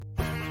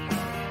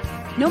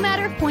No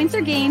matter if points are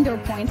gained or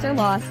points are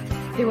lost,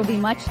 there will be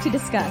much to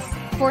discuss.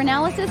 For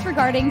analysis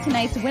regarding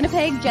tonight's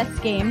Winnipeg Jets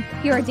game,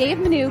 here are Dave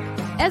Manouk,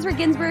 Ezra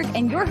Ginsburg,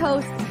 and your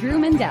host, Drew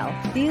Mandel.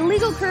 The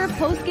Illegal Curve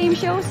post-game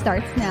show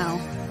starts now.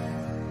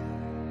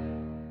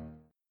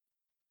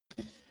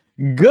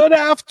 Good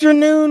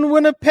afternoon,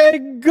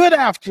 Winnipeg. Good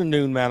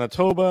afternoon,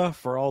 Manitoba.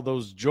 For all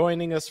those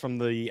joining us from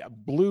the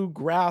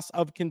bluegrass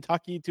of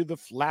Kentucky to the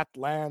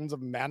flatlands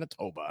of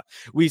Manitoba,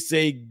 we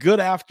say good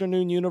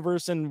afternoon,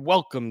 universe, and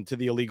welcome to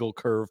the Illegal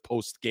Curve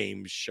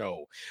post-game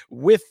show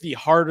with the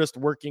hardest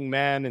working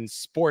man in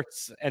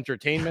sports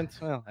entertainment.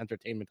 Well,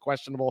 entertainment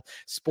questionable.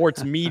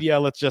 Sports media,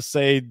 let's just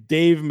say,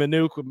 Dave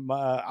Manouk.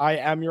 I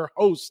am your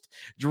host,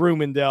 Drew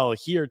Mandel,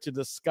 here to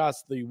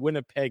discuss the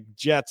Winnipeg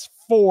Jets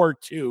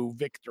 4-2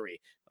 victory.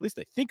 At least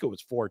I think it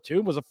was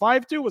 4-2. Was it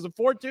 5-2? Was it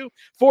 4-2?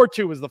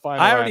 4-2 was the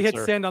final I already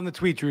answer. hit send on the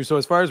tweet, Drew. So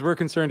as far as we're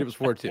concerned, it was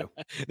 4-2.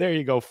 There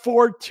you go.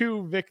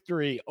 4-2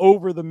 victory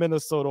over the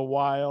Minnesota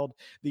Wild.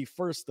 The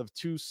first of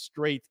two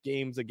straight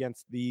games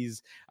against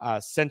these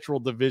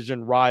Central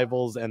Division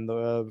rivals, and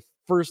the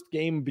first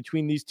game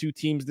between these two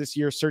teams this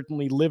year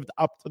certainly lived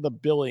up to the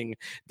billing.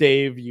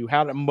 Dave, you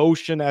had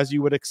emotion as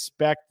you would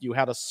expect. You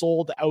had a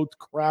sold out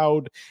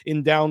crowd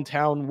in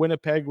downtown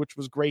Winnipeg, which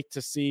was great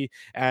to see.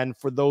 And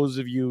for those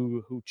of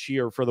you who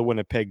cheer for the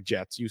Winnipeg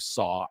Jets, you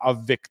saw a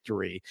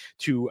victory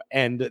to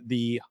end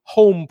the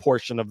home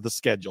portion of the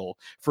schedule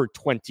for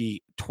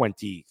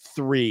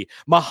 2023.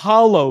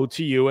 Mahalo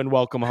to you and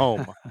welcome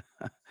home.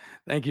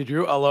 Thank you,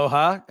 Drew.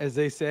 Aloha, as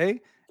they say.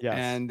 Yes.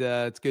 And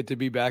it's good to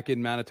be back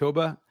in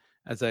Manitoba.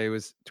 As I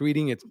was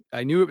tweeting,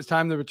 I knew it was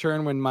time to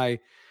return when my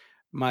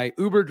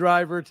Uber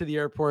driver to the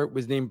airport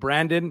was named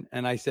Brandon.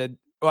 And I said,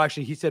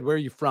 he said, where are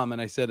you from?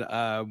 And I said,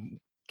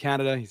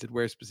 Canada. He said,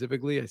 where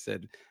specifically? I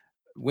said,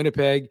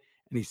 Winnipeg.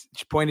 And he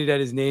pointed at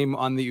his name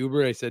on the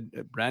Uber. I said,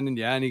 Brandon,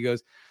 yeah. And he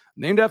goes,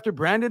 named after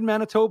Brandon,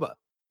 Manitoba.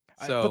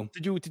 So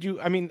did you,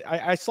 I mean,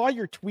 I saw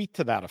your tweet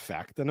to that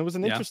effect, and it was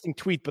an interesting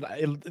tweet, but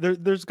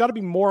there's got to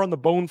be more on the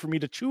bone for me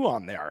to chew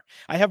on there.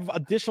 I have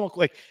additional,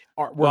 like,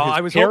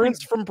 were his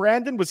parents from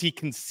Brandon? Was he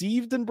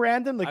conceived in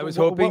Brandon? Like, I was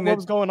hoping what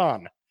was going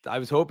on? I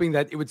was hoping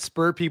that it would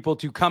spur people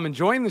to come and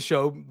join the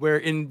show, where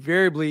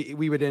invariably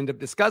we would end up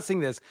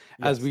discussing this,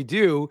 as we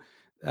do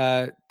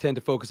tend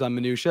to focus on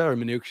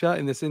minutia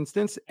in this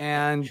instance.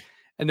 And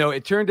no,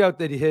 it turned out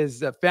that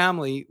his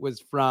family was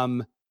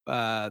from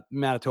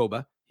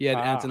Manitoba. He had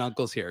aunts and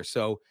uncles here.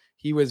 So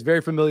he was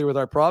very familiar with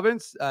our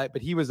province,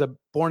 but he was a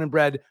born and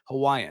bred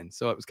Hawaiian.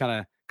 So it was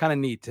kind of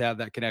neat to have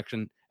that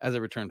connection as I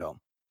returned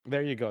home.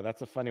 There you go.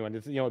 That's a funny one.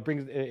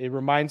 It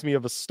reminds me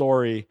of a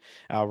story.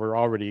 We're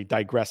already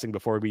digressing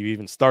before we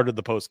even started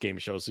the post-game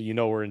show, so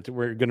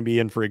we're going to be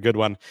in for a good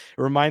one.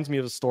 It reminds me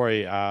of a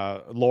story.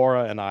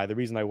 Laura and I, the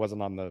reason I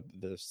wasn't on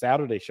the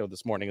Saturday show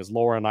this morning is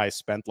Laura and I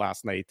spent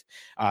last night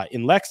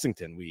in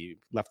Lexington. We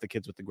left the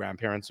kids with the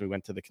grandparents, and we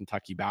went to the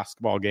Kentucky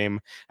basketball game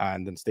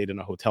and then stayed in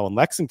a hotel in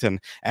Lexington.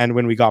 And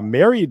when we got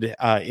married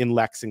in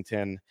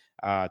Lexington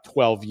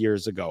 12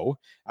 years ago,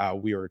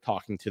 we were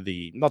talking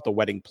to not the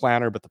wedding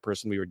planner, but the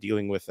person we were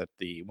dealing with at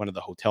one of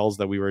the hotels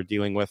that we were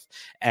dealing with.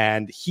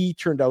 And he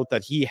turned out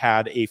that he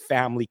had a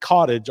family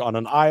cottage on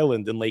an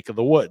island in Lake of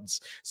the Woods.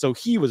 So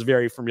he was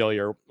very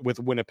familiar with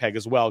Winnipeg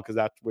as well, because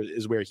that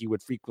is where he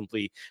would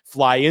frequently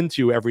fly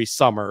into every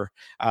summer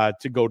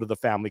to go to the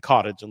family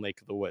cottage in Lake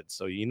of the Woods.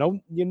 So,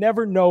 you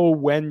never know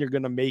when you're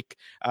going to make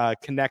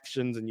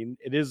connections, and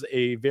it is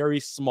a very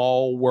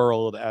small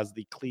world, as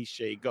the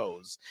cliche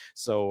goes.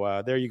 So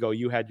there you go.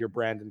 You had your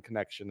Brandon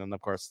connection, and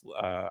of course,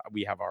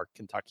 we have our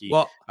Kentucky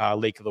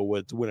Lake of the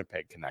Woods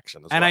Winnipeg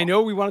connection as well. And I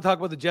know we want to talk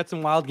about the Jets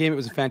and Wild game. It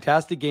was a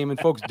fantastic game, and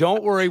folks,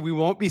 don't worry, we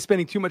won't be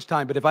spending too much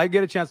time. But if I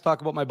get a chance to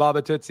talk about my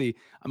Baba Tootsie,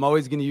 I'm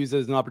always going to use it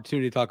as an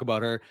opportunity to talk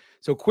about her.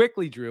 So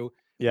quickly, Drew.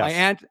 Yes. My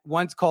aunt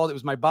once called. It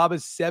was my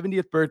Baba's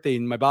 70th birthday,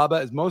 and my Baba,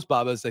 as most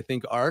Babas I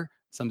think are,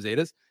 some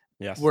Zetas,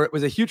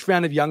 was a huge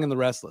fan of Young and the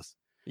Restless.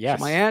 Yes.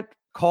 So my aunt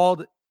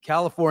called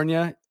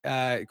California,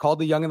 called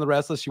the Young and the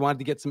Restless. She wanted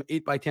to get some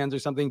 8x10s or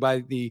something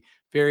by the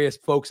various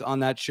folks on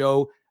that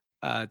show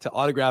to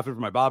autograph it for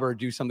my Baba or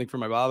do something for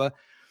my Baba.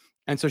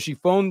 And so she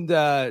phoned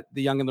the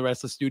Young and the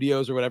Restless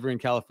studios or whatever in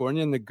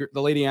California, and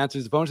the lady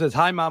answers the phone, says,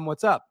 "Hi, Mom,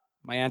 what's up?"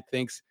 My aunt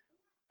thinks,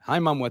 "Hi,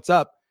 Mom, what's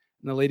up?"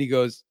 And the lady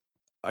goes,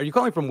 "Are you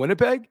calling from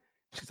Winnipeg?"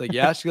 She's like,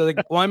 "Yeah." She's like,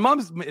 "Well, my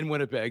mom's in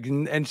Winnipeg,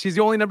 and she's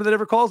the only number that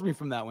ever calls me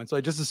from that one. So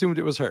I just assumed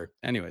it was her."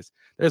 Anyways,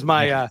 there's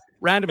my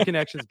random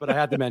connections, but I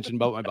had to mention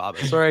about my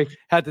Baba. Sorry,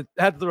 had to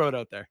throw it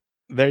out there.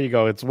 There you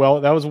go.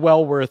 That was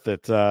well worth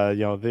it.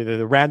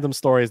 The random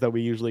stories that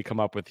we usually come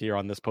up with here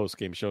on this post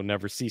game show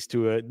never cease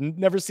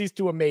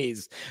to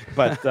amaze.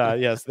 But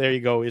yes, there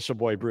you go. Isha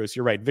boy Bruce,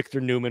 you're right. Victor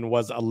Newman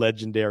was a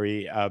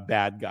legendary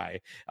bad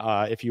guy.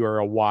 If you are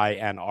a Y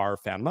and R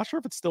fan, I'm not sure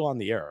if it's still on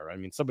the air. I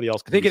mean, somebody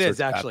else. I think it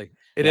is actually.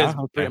 It is.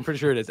 Okay. I'm pretty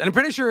sure it is, and I'm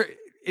pretty sure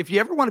if you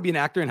ever want to be an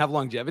actor and have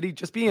longevity,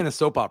 just be in a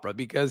soap opera,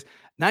 because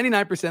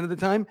 99% of the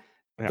time,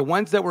 the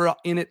ones that were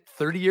in it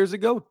 30 years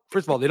ago,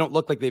 first of all, they don't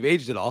look like they've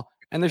aged at all.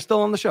 And they're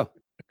still on the show.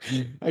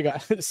 I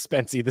got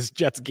Spency. This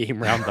Jets game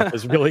roundup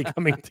is really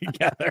coming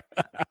together.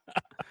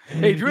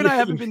 Hey, Drew and I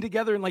haven't been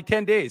together in like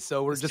 10 days,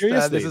 so we're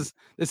just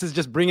this is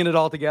just bringing it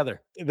all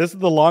together. This is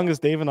the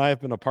longest Dave and I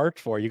have been apart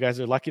for. You guys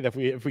are lucky that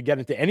if we get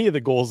into any of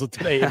the goals of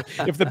today,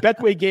 if the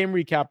Betway game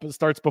recap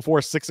starts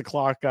before 6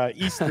 o'clock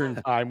Eastern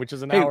time, which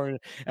is an hour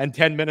and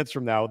 10 minutes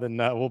from now, then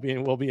we'll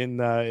be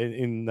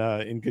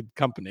in good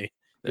company.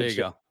 There you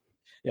go.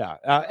 Yeah.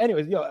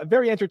 Anyways, a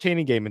very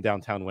entertaining game in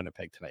downtown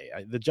Winnipeg tonight.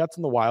 The Jets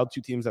and the Wild,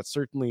 two teams that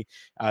certainly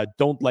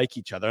don't like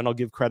each other. And I'll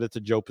give credit to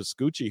Joe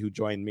Pascucci, who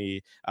joined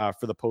me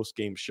for the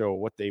post-game show.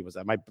 What day was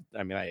that? I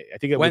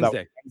think it was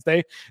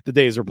Wednesday. The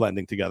days are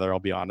blending together,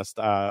 I'll be honest.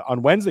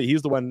 On Wednesday,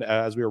 he's the one,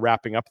 as we were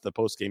wrapping up the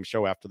post-game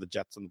show after the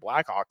Jets and the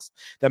Blackhawks,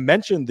 that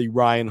mentioned the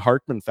Ryan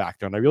Hartman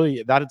factor. And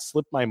that had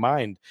slipped my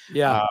mind,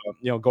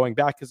 going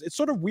back, because it's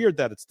sort of weird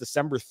that it's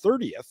December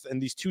 30th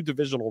and these two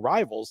divisional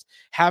rivals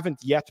haven't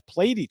yet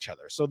played each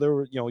other. So there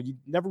were, you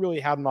never really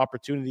had an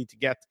opportunity to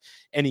get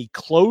any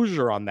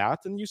closure on that.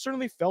 And you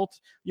certainly felt,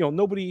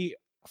 nobody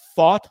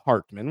thought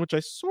Hartman, which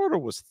I sort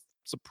of was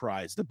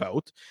surprised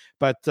about.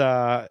 But,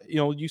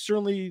 you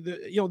certainly,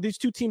 these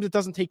two teams, it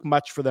doesn't take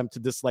much for them to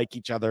dislike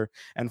each other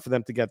and for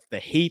them to get the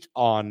hate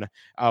on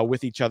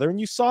with each other. And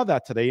you saw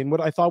that today in what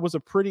I thought was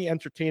a pretty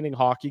entertaining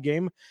hockey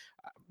game.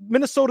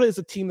 Minnesota is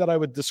a team that I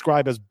would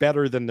describe as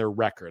better than their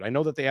record. I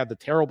know that they had the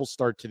terrible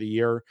start to the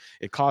year.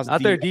 It caused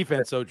their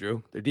defense, so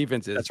Drew. Their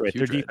defense is that's right.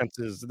 Their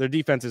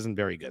defense isn't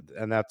very good,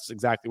 and that's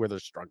exactly where they're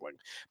struggling.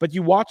 But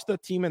you watch the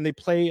team and they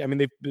play. I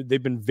mean,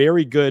 they've been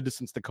very good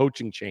since the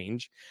coaching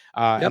change,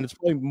 and it's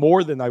probably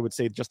more than I would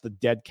say just the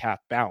dead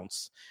cat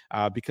bounce,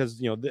 because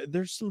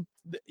there's some.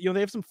 They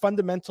have some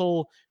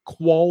fundamental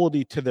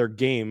quality to their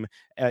game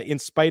in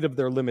spite of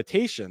their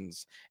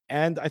limitations.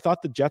 And I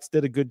thought the Jets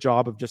did a good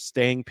job of just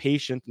staying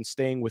patient and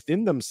staying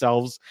within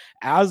themselves,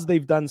 as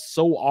they've done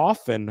so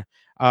often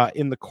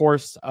in the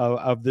course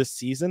of this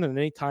season. And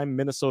anytime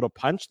Minnesota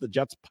punched, the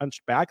Jets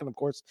punched back. And of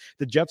course,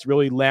 the Jets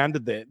really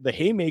landed the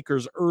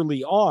haymakers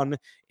early on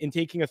in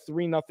taking a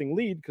 3-0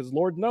 lead, because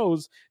Lord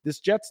knows this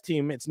Jets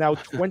team, it's now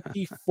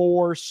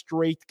 24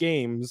 straight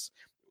games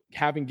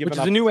having given up.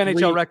 Which is a new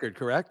NHL record,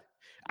 correct?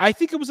 I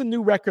think it was a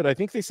new record. I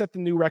think they set the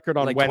new record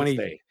on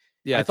Wednesday.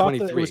 I thought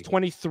that it was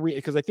 23,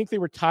 because I think they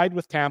were tied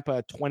with Tampa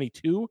at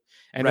 22,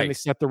 and then they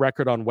set the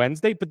record on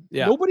Wednesday. But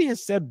nobody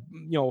has said,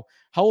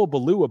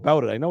 hullabaloo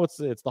about it. I know it's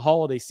the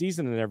holiday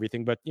season and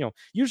everything, but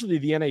usually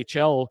the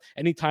NHL,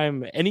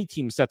 anytime any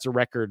team sets a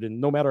record, and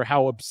no matter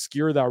how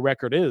obscure that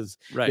record is,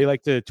 they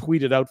like to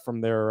tweet it out from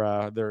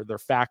their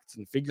facts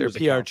and figures,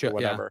 their PR or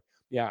whatever.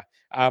 Yeah.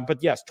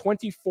 But yes,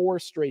 24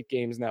 straight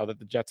games now that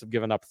the Jets have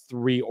given up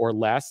 3 or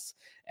less,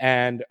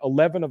 and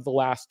 11 of the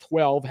last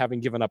 12 having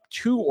given up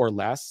 2 or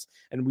less.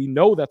 And we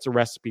know that's a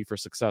recipe for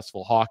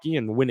successful hockey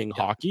and winning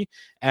hockey.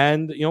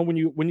 And, when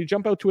you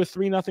jump out to a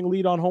 3-0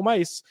 lead on home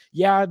ice,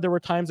 there were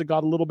times it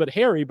got a little bit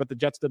hairy, but the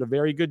Jets did a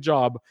very good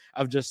job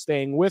of just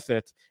staying with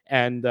it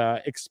and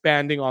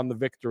expanding on the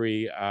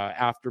victory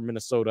after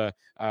Minnesota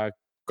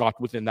got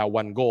within that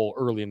one goal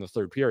early in the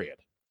third period.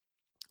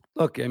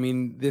 Look, I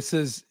mean,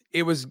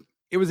 it was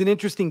an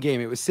interesting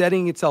game. It was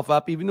setting itself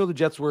up, even though the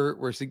Jets were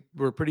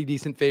pretty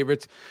decent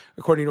favorites,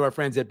 according to our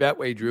friends at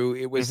Betway, Drew.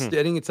 It was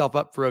setting itself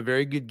up for a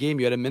very good game.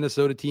 You had a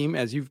Minnesota team,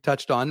 as you've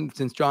touched on,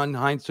 since John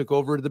Hines took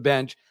over the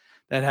bench,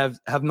 that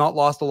have not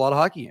lost a lot of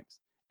hockey games.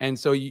 And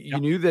so you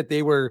knew that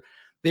they were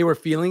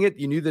feeling it.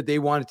 You knew that they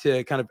wanted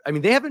to kind of,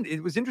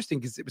 it was interesting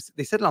because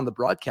they said it on the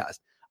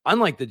broadcast.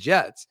 Unlike the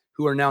Jets,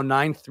 who are now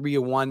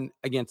 9-3-1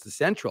 against the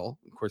Central,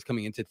 of course,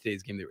 coming into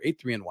today's game, they were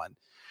 8-3-1.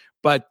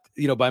 But,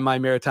 by my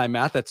maritime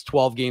math, that's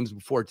 12 games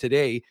before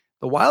today.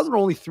 The Wild were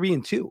only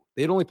 3-2.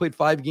 They'd only played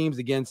 5 games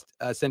against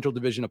Central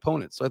Division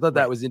opponents. So I thought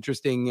that was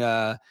interesing.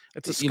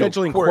 It's a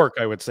scheduling quirk,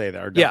 I would say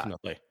there,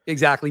 definitely. Yeah,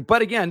 exactly.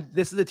 But again,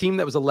 this is a team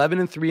that was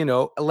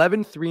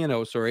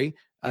 11-3-0,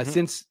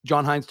 since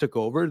John Hines took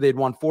over. They'd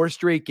won 4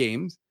 straight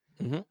games.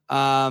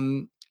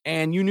 And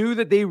you knew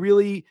that they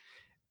really,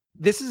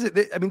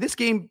 this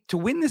game, to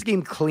win this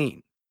game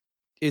clean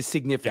is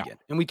significant.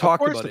 And we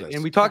talked about it.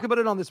 And we talked about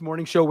it on this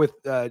morning show with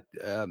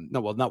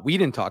we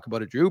didn't talk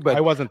about it, Drew, but I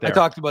wasn't there. I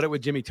talked about it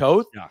with Jimmy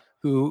Toth,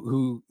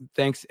 who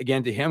thanks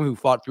again to him, who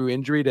fought through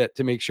injury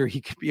to make sure he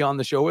could be on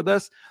the show with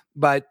us.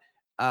 But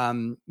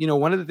one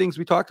of the things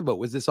we talked about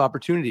was this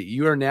opportunity.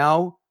 You are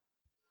now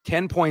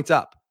 10 points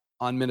up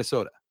on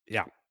Minnesota.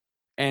 Yeah.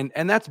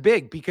 And that's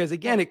big, because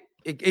again,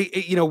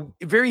 it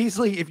very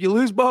easily, if you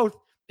lose both,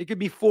 it could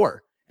be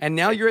 4. And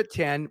now you're at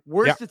 10.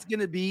 Worst it's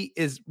going to be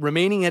is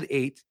remaining at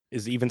 8.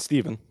 Is even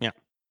Steven. Yeah,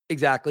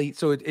 exactly.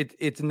 So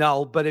it's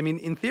null. But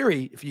in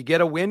theory, if you get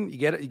a win, you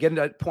get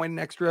a point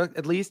extra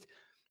at least.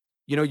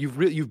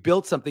 You've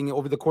built something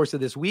over the course of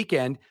this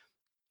weekend.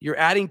 You're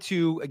adding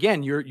to,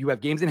 again, you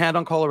have games in hand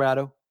on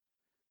Colorado.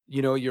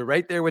 You're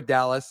right there with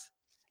Dallas.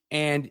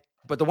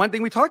 But the one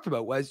thing we talked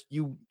about was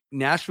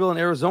Nashville and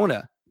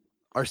Arizona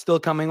are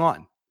still coming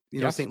on.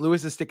 St.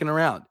 Louis is sticking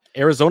around.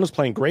 Arizona's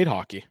playing great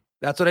hockey.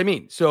 That's what I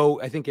mean.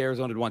 So I think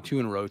Arizona had won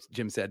 2 in a row,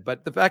 Jim said.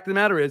 But the fact of the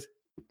matter is,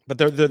 but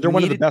they're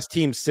one of the best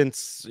teams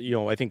since,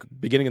 I think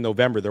beginning of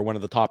November, they're one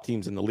of the top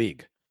teams in the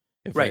league.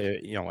 If Right.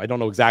 I don't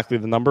know exactly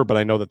the number, but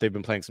I know that they've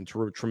been playing some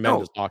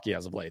tremendous hockey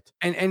as of late.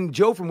 And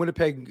Joe from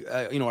Winnipeg,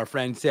 our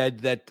friend, said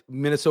that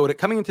Minnesota,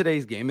 coming in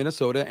today's game,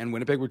 Minnesota and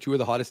Winnipeg were two of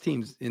the hottest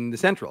teams in the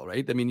Central,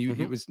 right? I mean,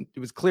 it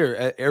was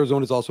clear.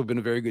 Arizona's also been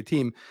a very good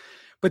team.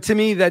 But to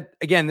me, that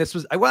again, this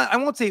was I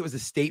won't say it was a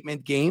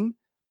statement game,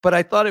 but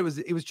I thought it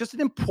was just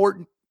an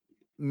important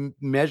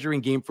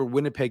measuring game for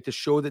Winnipeg to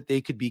show that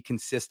they could be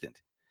consistent.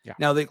 Yeah.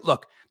 Now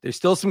there's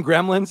still some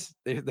gremlins.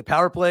 The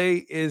power play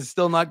is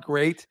still not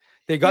great.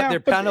 They got their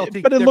penalty,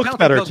 but it looked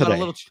better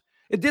today.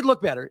 It did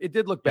look better.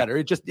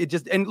 It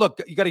just and look,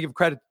 you got to give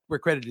credit where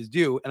credit is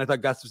due. And I thought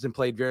Gustafsson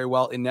played very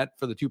well in net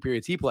for the 2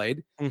 periods he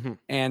played.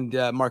 And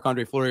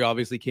Marc-Andre Fleury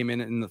obviously came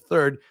in the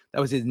third. That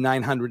was his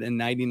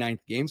 999th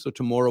game. So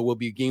tomorrow will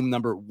be game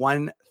number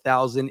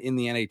 1,000 in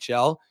the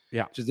NHL.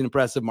 Yeah, which is an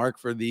impressive mark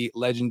for the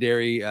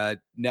legendary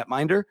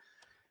netminder.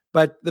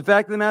 But the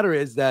fact of the matter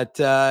is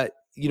that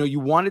you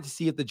wanted to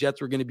see if the Jets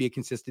were going to be a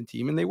consistent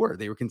team, and they were.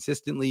 They were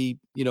consistently,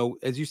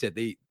 as you said,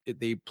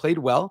 they played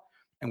well,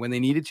 and when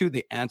they needed to,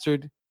 they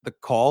answered the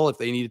call. If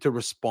they needed to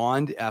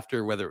respond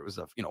after, whether it was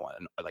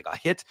like a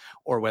hit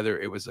or whether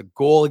it was a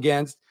goal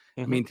against,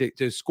 I mean,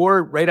 to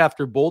score right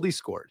after Boldy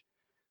scored.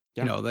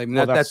 Yeah. I mean,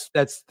 that's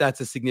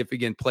a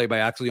significant play by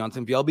Axel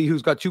Jonsson-Fjällby,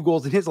 who's got 2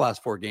 goals in his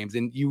last 4 games,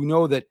 and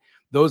that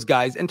those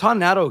guys, and Tom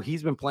Nato,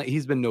 he's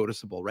been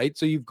noticeable, right?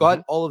 So you've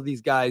got all of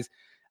these guys.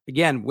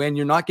 Again, when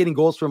you're not getting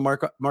goals from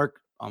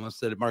almost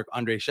said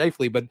Marc-Andre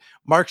Scheifele, but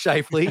Mark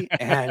Scheifele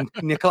and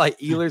Nikolai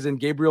Ehlers and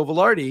Gabriel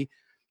Velarde.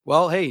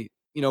 Well, hey,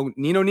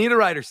 Nino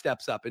Niederreiter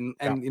steps up, and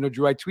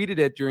Drew, I tweeted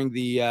it during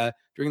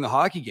the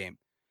hockey game,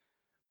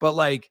 but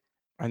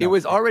it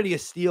was already a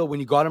steal when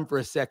you got him for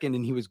a second,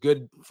 and he was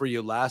good for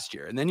you last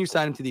year, and then you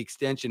signed him to the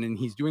extension, and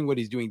he's doing what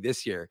he's doing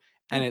this year,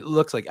 and it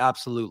looks like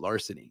absolute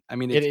larceny. I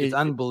mean, it's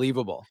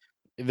unbelievable.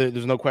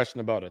 There's no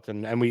question about it,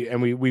 and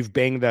we've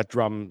banged that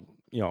drum.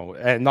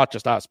 And not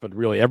just us, but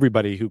really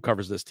everybody who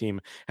covers this team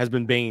has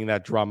been banging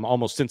that drum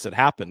almost since it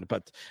happened.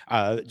 But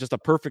just a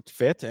perfect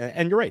fit.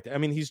 And you're right. I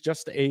mean, he's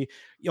just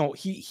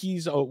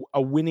he's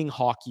a winning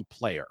hockey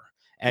player.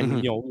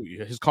 And,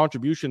 his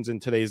contributions in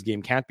today's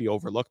game can't be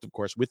overlooked, of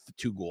course, with the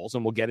 2 goals.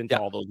 And we'll get into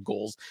all those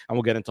goals, and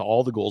we'll get into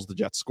all the goals the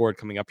Jets scored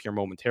coming up here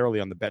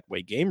momentarily on the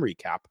Betway game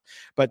recap.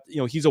 But,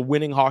 he's a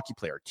winning hockey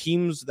player.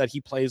 Teams that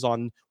he plays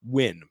on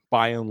win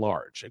by and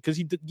large because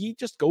he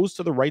just goes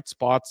to the right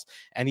spots,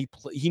 and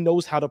he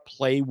knows how to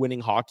play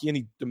winning hockey, and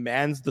he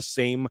demands the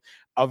same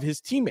of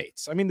his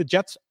teammates. I mean, the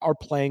Jets are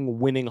playing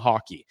winning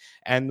hockey.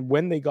 And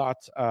when they got,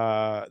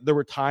 there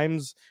were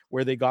times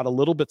where they got a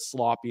little bit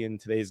sloppy in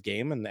today's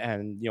game.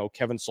 And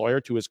Kevin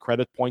Sawyer, to his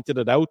credit, pointed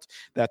it out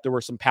that there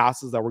were some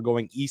passes that were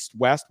going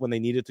east-west when they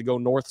needed to go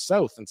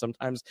north-south. And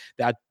sometimes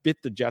that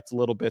bit the Jets a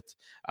little bit,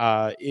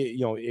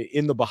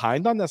 in the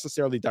behind, not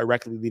necessarily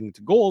directly leading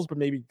to goals, but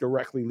maybe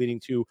directly leading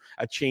to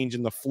a change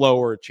in the flow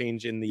or a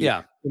change in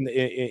the,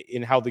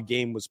 in how the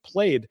game was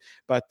played.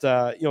 But,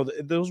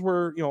 those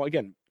were,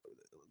 again,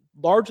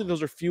 largely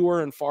those are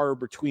fewer and far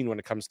between when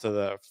it comes to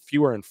the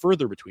fewer and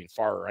further between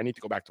far. I need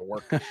to go back to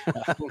work,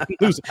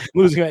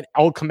 losing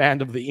all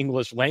command of the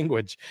English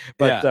language,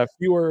 but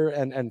fewer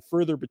and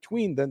further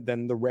between than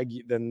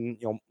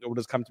what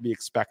has come to be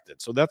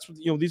expected. So that's,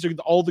 these are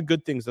all the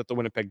good things that the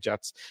Winnipeg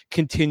Jets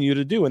continue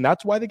to do. And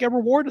that's why they get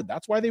rewarded.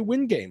 That's why they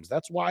win games.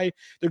 That's why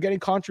they're getting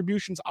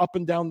contributions up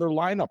and down their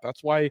lineup.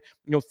 That's why,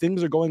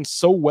 things are going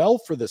so well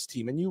for this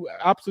team. And you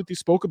absolutely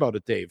spoke about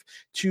it, Dave,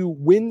 to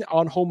win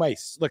on home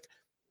ice. Look,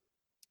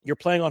 you're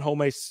playing on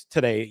home ice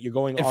today. You're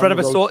going in front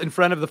of in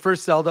front of the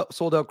first sold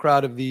out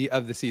crowd of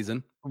the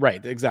season.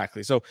 Right,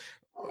 exactly. So,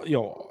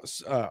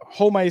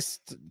 home ice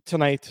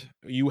tonight,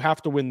 you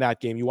have to win that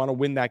game. You want to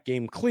win that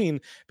game clean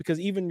because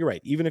you're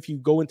right. Even if you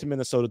go into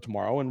Minnesota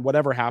tomorrow and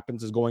whatever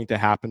happens is going to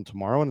happen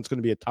tomorrow, and it's going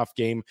to be a tough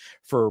game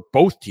for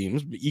both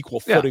teams, equal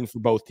footing for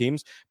both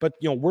teams. But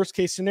worst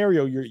case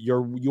scenario,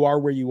 you are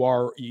where you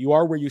are. You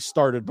are where you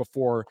started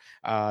before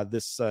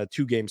this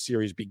 2-game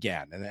series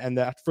began, and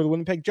that for the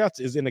Winnipeg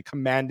Jets is in a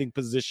commanding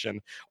position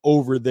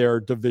over their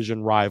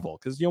division rival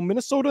because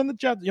Minnesota and the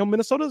Jets.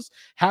 Minnesota's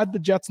had the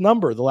Jets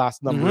number the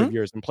last number of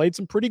years and played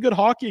some pretty good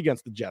hockey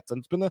against the Jets. And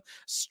it's been a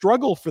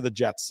struggle for the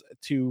Jets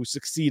to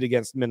succeed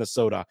against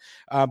Minnesota.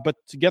 But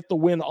to get the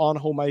win on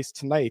home ice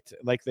tonight,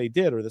 like they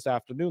did, or this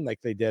afternoon,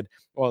 like they did,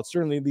 well, it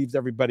certainly leaves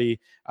everybody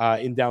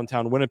in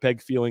downtown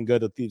Winnipeg feeling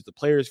good. It leaves the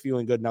players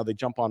feeling good. Now they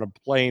jump on a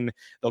plane.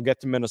 They'll get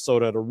to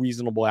Minnesota at a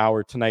reasonable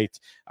hour tonight.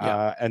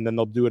 And then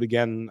they'll do it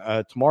again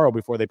tomorrow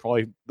before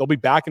they'll be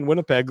back in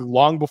Winnipeg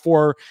long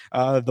before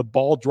the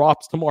ball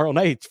drops tomorrow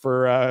night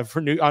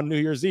on New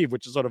Year's Eve,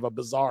 which is sort of a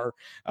bizarre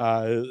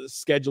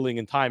scheduling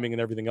and timing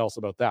and everything else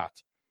about that.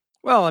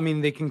 Well, I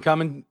mean, they can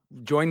come and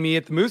join me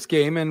at the Moose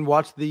game and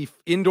watch the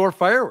indoor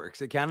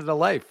fireworks at Canada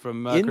Life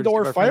from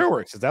indoor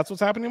fireworks. Is that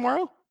what's happening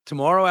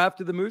tomorrow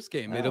after the Moose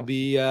game? It'll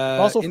be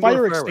also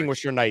fire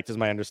extinguisher night, is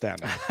my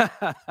understanding.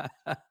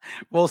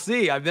 We'll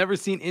see. I've never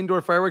seen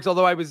indoor fireworks,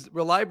 although I was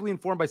reliably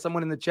informed by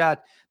someone in the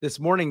chat this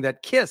morning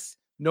that Kiss,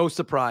 no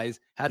surprise,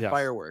 had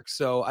fireworks.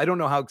 So I don't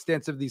know how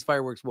extensive these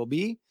fireworks will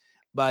be.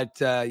 But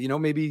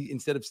maybe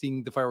instead of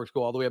seeing the fireworks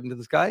go all the way up into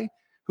the sky,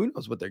 who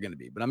knows what they're going to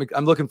be. But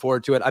I'm looking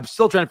forward to it. I'm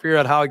still trying to figure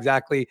out how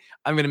exactly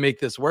I'm going to make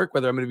this work,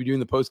 whether I'm going to be doing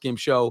the post-game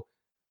show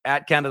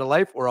at Canada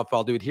Life or if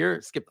I'll do it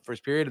here, skip the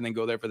first period and then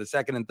go there for the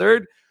second and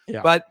third.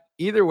 Yeah. But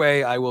either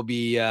way, I will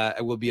be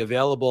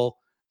available.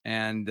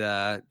 And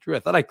Drew, I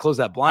thought I closed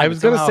that blind. I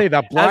was going to say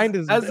that blind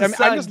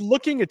I'm just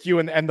looking at you,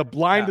 and the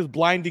blind is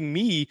blinding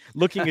me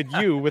looking at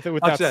you with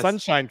that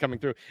sunshine coming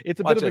through. It's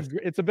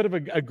a bit of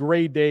a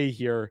gray day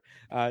here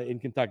in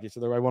Kentucky,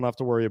 so I won't have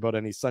to worry about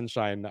any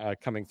sunshine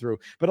coming through.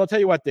 But I'll tell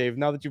you what, Dave.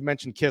 Now that you've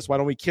mentioned Kiss, why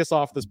don't we kiss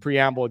off this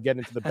preamble and get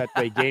into the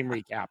Betway game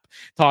recap,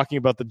 talking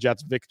about the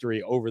Jets'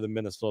 victory over the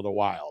Minnesota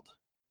Wild.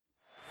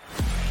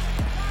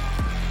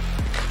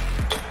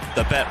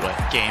 The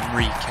Betway game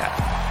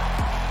recap.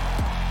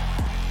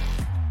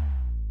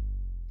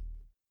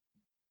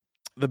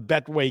 The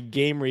Betway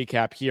game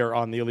recap here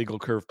on the Illegal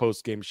Curve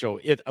post-game show.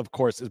 It, of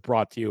course, is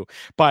brought to you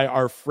by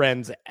our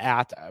friends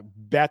at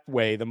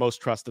Betway, the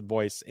most trusted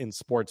voice in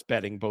sports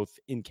betting, both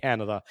in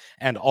Canada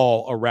and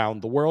all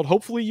around the world.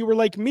 Hopefully you were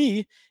like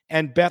me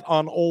and bet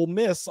on Ole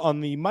Miss on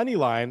the money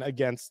line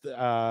against,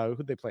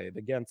 who'd they play?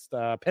 Against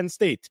Penn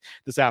State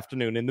this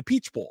afternoon in the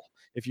Peach Bowl.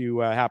 If you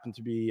happen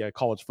to be a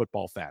college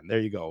football fan, there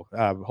you go.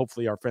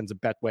 Hopefully our friends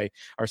at Betway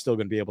are still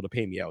going to be able to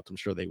pay me out. I'm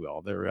sure they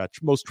will. They're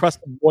most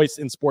trusted voice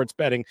in sports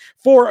betting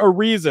for a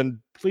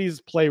reason.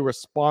 Please play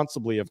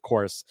responsibly, of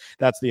course.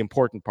 That's the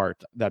important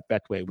part that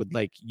Betway would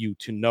like you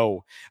to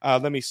know.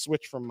 Let me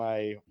switch from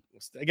my...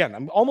 Again,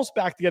 I'm almost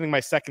back to getting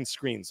my second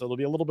screen, so it'll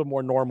be a little bit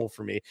more normal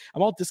for me.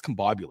 I'm all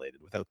discombobulated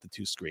without the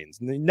two screens.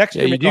 And the next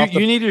year,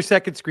 you need your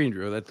second screen,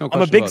 Drew. That's no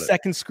question. I'm a big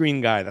second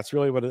screen guy. That's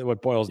really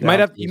what boils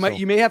down.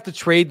 You may have to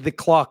trade the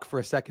clock for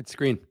a second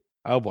screen.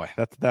 Oh boy,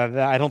 that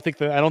I don't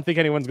think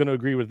anyone's going to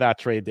agree with that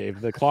trade,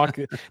 Dave. The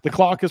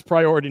clock is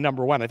priority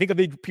number one. I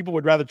think people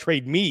would rather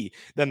trade me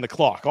than the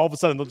clock. All of a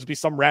sudden, there'll just be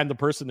some random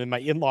person in my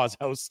in-laws'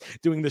 house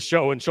doing the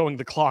show and showing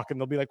the clock, and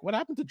they'll be like, "What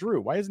happened to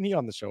Drew? Why isn't he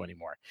on the show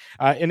anymore?"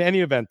 In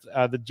any event,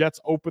 the Jets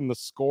open the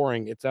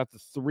scoring. It's at the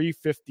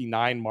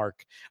 3:59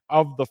 mark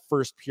of the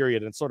first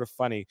period, and it's sort of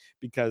funny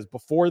because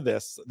before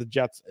this, the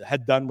Jets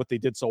had done what they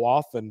did so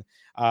often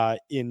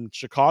in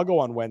Chicago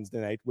on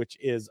Wednesday night, which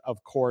is,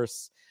 of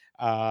course,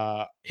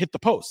 hit the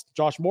post.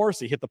 Josh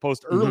Morrissey hit the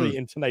post early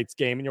in tonight's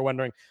game, and you're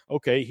wondering,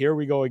 okay, here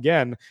we go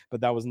again.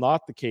 But that was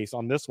not the case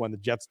on this one. The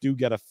Jets do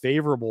get a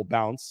favorable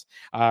bounce.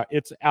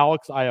 It's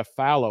Alex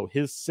Iafallo,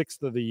 his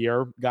sixth of the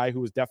year, guy who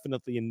was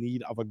definitely in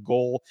need of a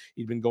goal.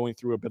 He'd been going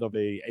through a bit of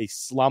a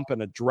slump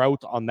and a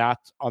drought on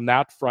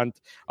that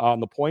front,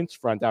 on the points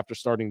front after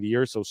starting the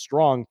year so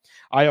strong.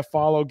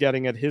 Iafallo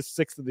getting at his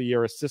sixth of the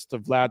year assist to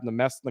Vlad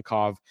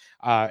Nemesnikov.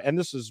 And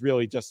this is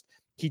really just,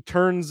 he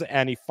turns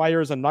and he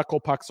fires a knuckle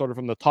puck sort of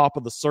from the top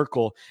of the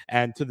circle,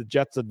 and to the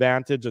Jets'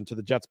 advantage and to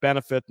the Jets'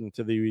 benefit and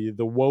to the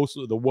woes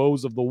of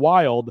the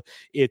Wild,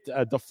 it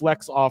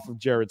deflects off of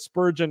Jared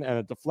Spurgeon and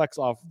it deflects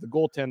off of the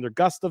goaltender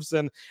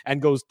Gustafsson and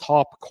goes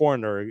top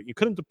corner. You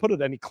couldn't have put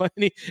it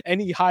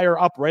any higher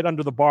up, right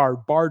under the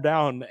bar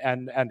down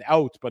and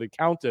out, but it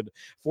counted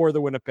for the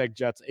Winnipeg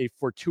Jets, a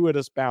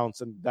fortuitous bounce,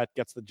 and that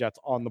gets the Jets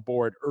on the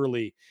board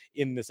early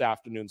in this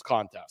afternoon's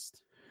contest.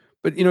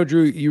 But,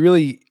 Drew,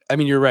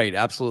 you're right.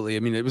 Absolutely. I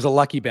mean, it was a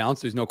lucky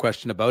bounce. There's no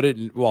question about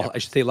it. Well, I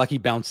should say lucky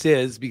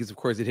bounces because, of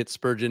course, it hits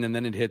Spurgeon and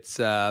then it hits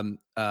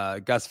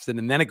Gustafsson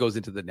and then it goes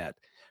into the net.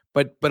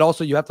 But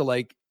also you have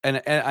to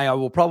and I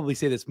will probably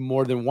say this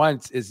more than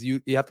once, is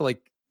you have to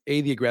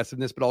the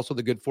aggressiveness, but also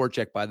the good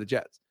forecheck by the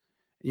Jets.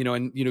 You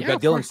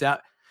got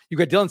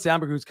Dylan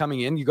Sandberg who's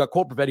coming in. You got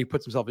Cole Prevetti who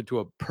puts himself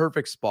into a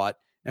perfect spot.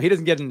 Now, he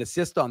doesn't get an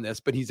assist on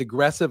this, but he's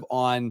aggressive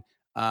on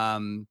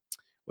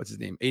what's his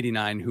name?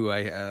 89, who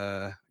I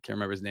can't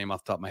remember his name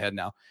off the top of my head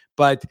now.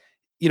 But,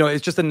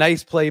 it's just a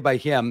nice play by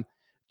him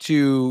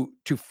to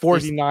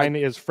force. 89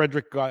 is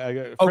Frederick.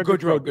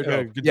 Gaudreau.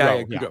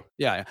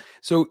 Yeah.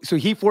 So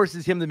he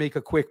forces him to make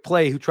a quick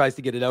play, who tries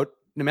to get it out.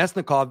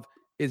 Nemesnikov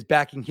is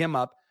backing him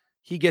up.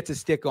 He gets a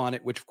stick on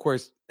it, which of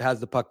course has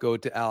the puck go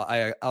to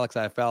Alex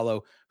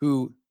Iafallo,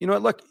 who,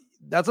 look,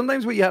 that's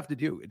sometimes what you have to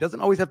do. It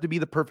doesn't always have to be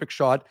the perfect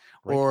shot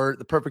or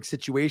the perfect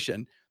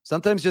situation.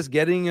 Sometimes just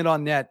getting it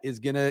on net is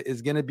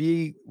gonna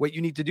be what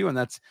you need to do, and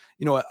that's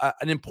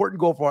an important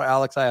goal for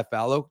Alex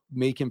Iafallo.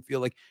 Make him feel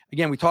like,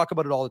 again, we talk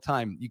about it all the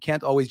time. You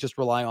can't always just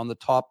rely on the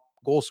top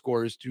goal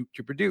scorers to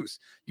produce.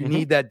 You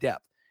need that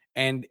depth,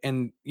 and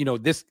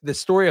this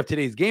story of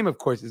today's game, of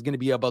course, is going to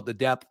be about the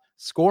depth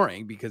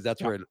scoring, because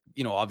that's where it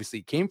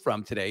obviously came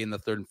from today in the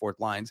third and fourth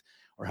lines,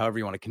 or however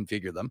you want to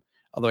configure them.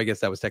 Although I guess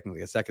that was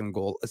technically a second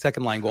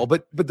line goal,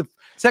 but the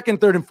second,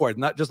 third, and fourth,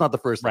 not the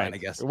first line, I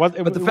guess.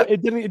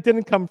 It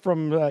didn't come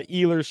from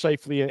Ehlers,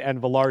 Scheifele,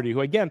 and Velarde, who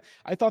again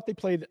I thought they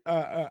played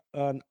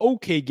an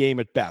okay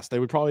game at best. They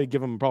would probably give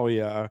them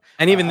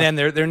and even then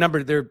their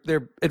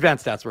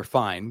advanced stats were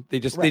fine. They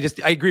just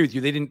I agree with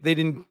you. They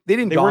didn't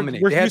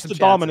dominate. We're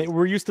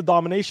used to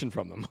domination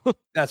from them.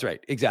 That's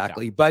right,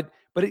 exactly. Yeah. But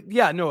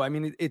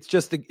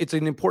it's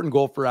an important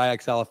goal for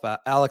Alex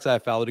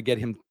Iafallo to get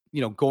him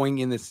going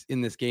in this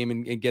game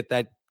and get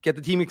the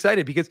team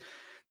excited, because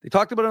They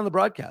talked about it on the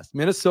broadcast.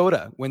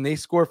 Minnesota, when they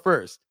score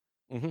first,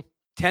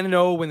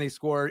 10-0 when they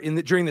score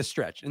during this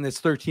stretch, in this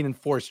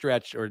 13-4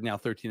 stretch, or now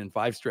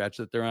 13-5 stretch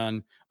that they're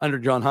on under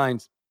John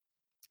Hines.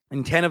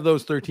 In 10 of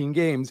those 13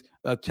 games,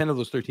 10 of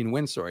those 13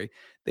 wins,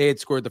 they had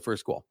scored the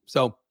first goal.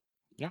 So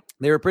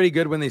they were pretty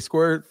good when they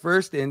scored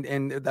first.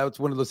 And that was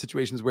one of those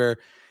situations where,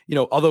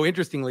 although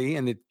interestingly,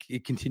 and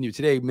it continued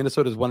today,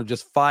 Minnesota is one of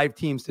just 5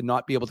 teams to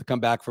not be able to come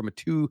back from a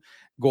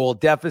 2-goal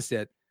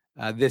deficit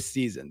this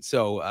season.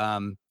 So,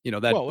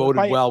 that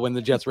boded well when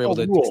the Jets were able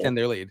to extend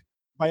their lead.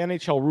 By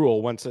NHL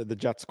rule, once the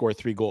Jets score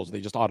 3 goals,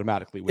 they just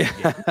automatically win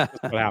the game.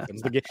 That's what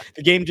happens. The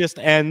game just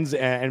ends,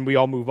 and we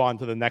all move on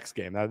to the next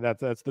game.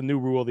 That's the new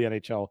rule the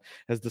NHL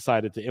has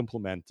decided to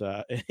implement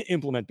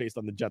based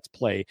on the Jets'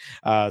 play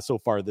so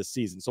far this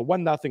season. So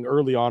 1-0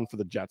 early on for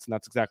the Jets, and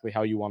that's exactly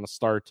how you want to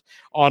start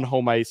on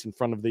home ice in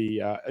front of the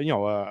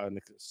a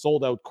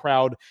sold-out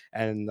crowd.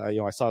 And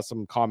I saw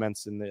some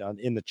comments in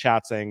the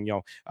chat saying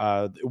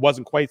it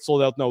wasn't quite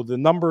sold out. No, the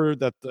number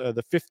that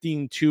the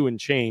 15-2 and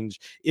change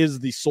is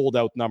the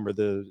sold-out number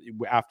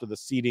after the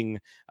seating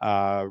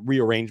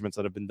rearrangements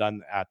that have been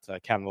done at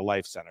Canada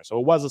Life Center. So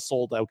it was a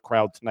sold out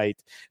crowd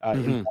tonight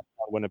in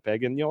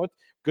Winnipeg, and it's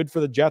good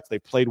for the Jets. They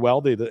played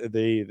well. They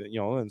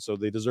and so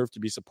they deserve to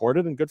be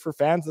supported, and good for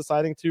fans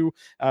deciding to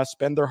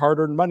spend their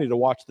hard-earned money to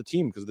watch the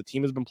team because the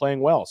team has been playing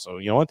well.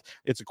 So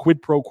it's a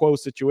quid pro quo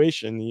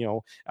situation,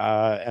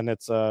 and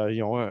it's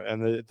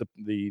and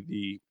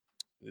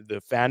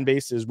the fan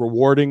base is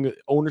rewarding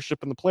ownership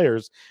and the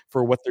players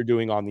for what they're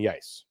doing on the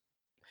ice.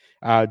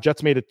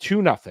 Jets made it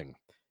 2-0.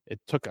 It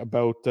took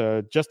about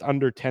just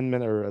under 10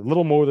 minutes, or a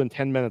little more than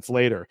 10 minutes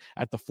later,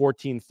 at the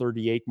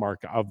 14:38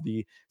 mark of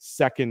the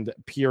second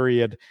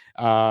period.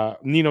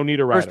 Nino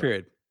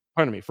Niederreiter.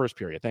 First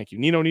period. Thank you.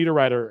 Nino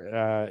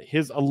Niederreiter,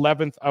 his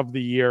 11th of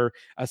the year,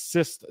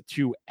 assist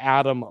to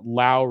Adam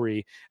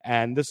Lowry.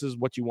 And this is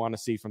what you want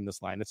to see from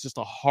this line. It's just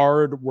a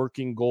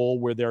hard-working goal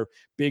where they're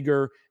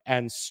bigger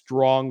and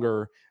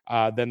stronger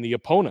than the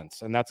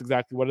opponents. And that's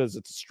exactly what it is.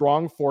 It's a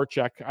strong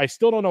forecheck. I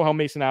still don't know how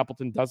Mason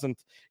Appleton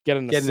doesn't get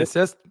an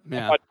assist.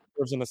 Yeah. He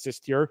deserves an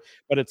assist here,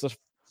 but it's a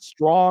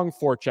strong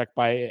forecheck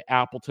by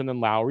Appleton and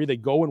Lowry. They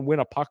go and win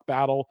a puck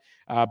battle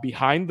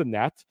behind the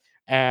net.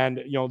 And,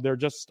 they're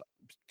just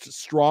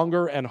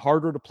stronger and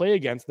harder to play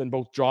against than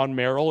both John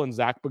Merrill and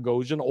Zach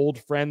Bogosian, old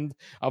friend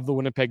of the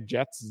Winnipeg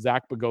Jets.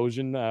 Zach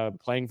Bogosian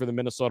playing for the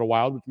Minnesota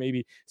Wild, which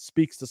maybe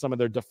speaks to some of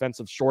their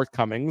defensive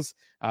shortcomings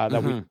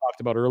that we talked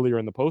about earlier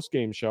in the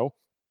post-game show.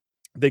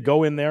 They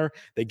go in there,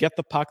 they get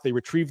the puck, they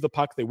retrieve the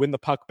puck, they win the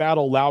puck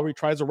battle. Lowry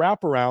tries a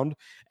wraparound,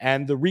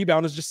 and the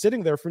rebound is just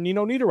sitting there for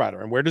Nino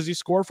Niederreiter. And where does he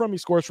score from? He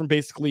scores from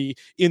basically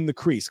in the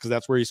crease, because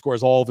that's where he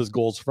scores all of his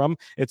goals from.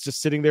 It's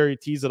just sitting there. He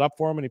tees it up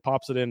for him, and he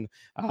pops it in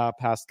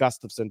past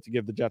Gustafsson to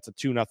give the Jets a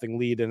 2-0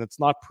 lead. And it's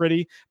not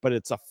pretty, but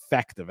it's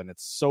effective. And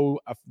it's so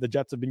the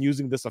Jets have been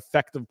using this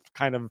effective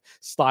kind of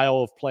style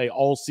of play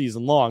all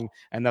season long,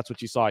 and that's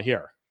what you saw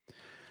here.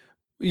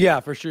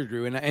 Yeah, for sure,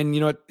 Drew. And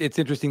it's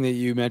interesting that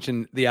you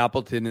mentioned the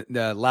Appleton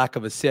lack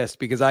of assist,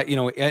 because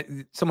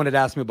someone had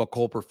asked me about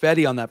Cole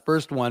Perfetti on that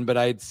first one, but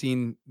I had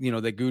seen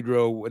that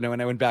Gaudreau,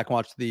 when I went back and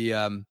watched the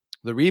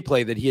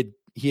replay, that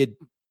he had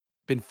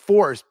been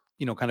forced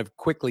kind of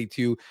quickly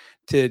to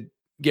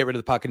get rid of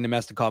the puck, and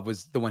Nemestikov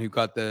was the one who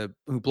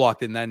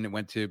blocked it, and then it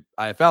went to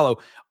Iafallo.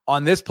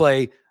 On this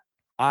play,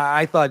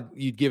 I thought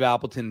you'd give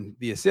Appleton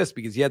the assist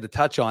because he had the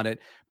touch on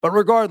it, but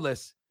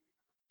regardless,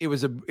 it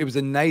was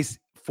a nice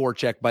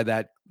forecheck by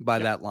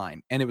that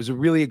line, and it was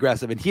really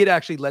aggressive, and he had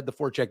actually led the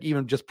forecheck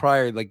even just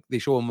prior. Like, they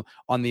show him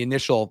on the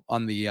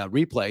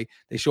replay,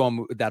 they show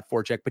him that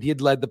forecheck, but he had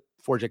led the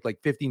forecheck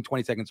like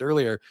 15-20 seconds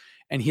earlier,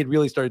 and he had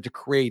really started to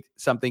create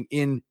something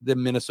in the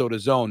Minnesota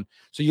zone.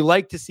 So you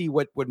like to see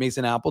what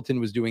Mason Appleton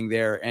was doing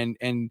there,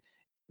 and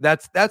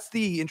that's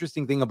the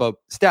interesting thing about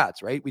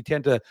stats, right? We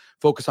tend to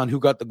focus on who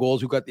got the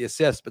goals, who got the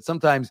assists, but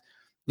sometimes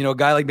a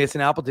guy like Mason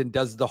Appleton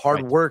does the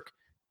hard work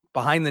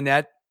behind the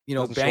net,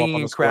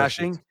 banging and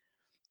crashing,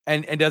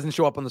 and doesn't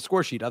show up on the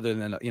score sheet, other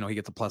than, he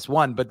gets a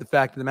 +1. But the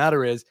fact of the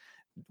matter is,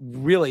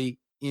 really,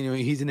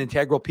 he's an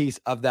integral piece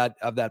of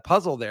that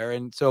puzzle there.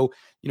 And so,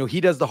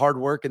 he does the hard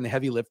work and the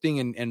heavy lifting,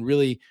 and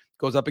really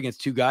goes up against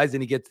 2 guys,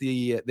 and he gets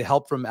the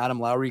help from Adam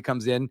Lowry,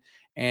 comes in,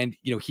 and,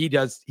 he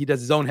does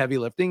his own heavy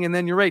lifting. And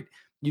then you're right.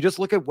 You just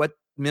look at what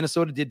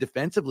Minnesota did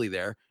defensively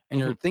there, and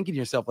you're thinking to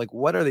yourself, like,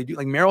 what are they doing?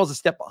 Like, Merrill's a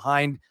step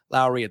behind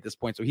Lowry at this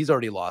point, so he's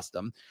already lost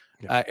them.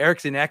 Yeah.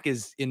 Eriksson Ek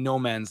is in no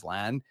man's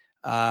land.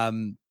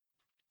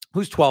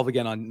 Who's 12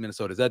 again on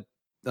Minnesota?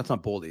 That's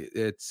not Boldy.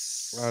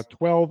 It's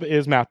 12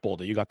 is Matt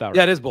Boldy. You got that right.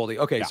 Yeah, it is Boldy.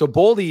 Okay, yeah. So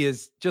Boldy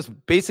is just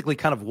basically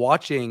kind of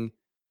watching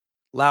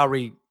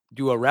Lowry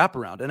do a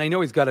wraparound, and I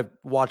know he's got to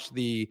watch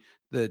the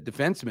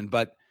defenseman,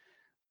 but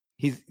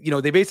he's,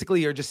 they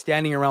basically are just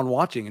standing around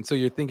watching. And so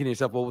you're thinking to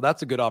yourself, well,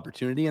 that's a good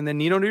opportunity. And then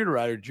Nino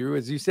Niederreiter, Drew,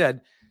 as you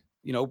said,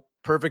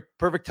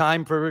 perfect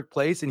time, perfect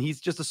place. And he's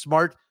just a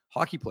smart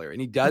hockey player. And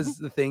he does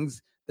the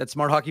things that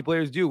smart hockey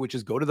players do, which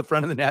is go to the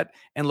front of the net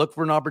and look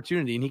for an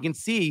opportunity. And he can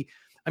see,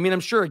 I'm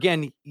sure,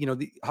 again,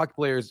 the hockey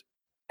players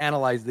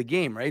analyze the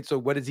game, right? So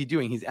what is he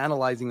doing? He's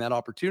analyzing that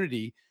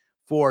opportunity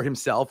for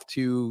himself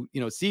to,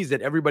 sees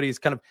that everybody is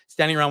kind of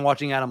standing around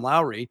watching Adam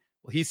Lowry.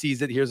 Well, he sees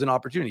that here's an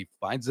opportunity,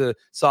 finds a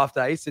soft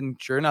ice, and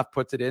sure enough,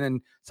 puts it in.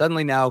 And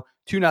suddenly now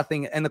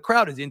 2-0, and the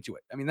crowd is into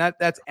it. I mean,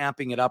 that's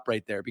amping it up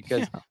right there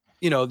because,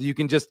 you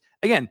can just,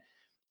 again,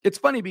 it's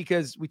funny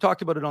because we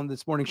talked about it on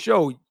this morning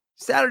show.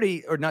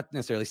 Saturday, or not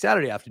necessarily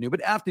Saturday afternoon,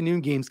 but afternoon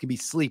games can be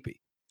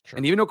sleepy. Sure.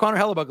 And even though Connor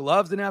Hellebuck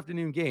loves an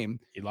afternoon game,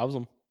 he loves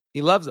them.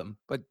 He loves them.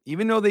 But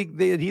even though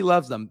he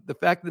loves them, the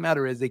fact of the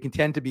matter is they can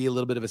tend to be a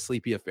little bit of a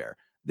sleepy affair.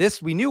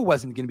 This we knew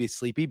wasn't going to be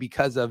sleepy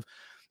because of,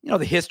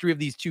 the history of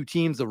these two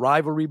teams, the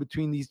rivalry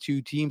between these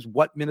two teams,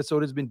 what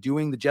Minnesota's been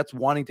doing, the Jets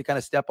wanting to kind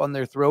of step on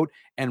their throat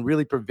and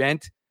really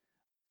prevent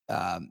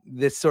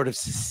this sort of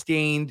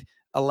sustained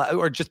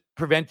or just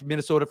prevent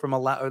Minnesota from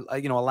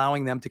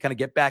allowing them to kind of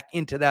get back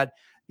into that,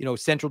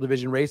 Central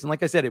Division race. And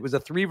like I said, it was a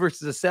 3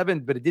 versus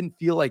 7, but it didn't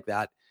feel like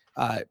that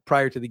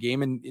prior to the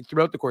game and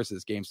throughout the course of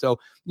this game. So,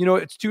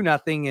 it's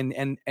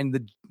 2-0 and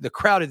the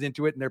crowd is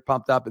into it and they're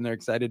pumped up and they're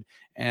excited.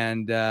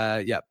 And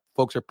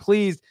folks are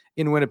pleased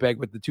in Winnipeg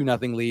with the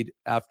 2-0 lead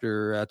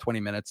after 20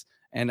 minutes.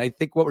 And I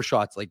think what were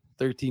shots, like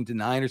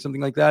 13-9 or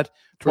something like that?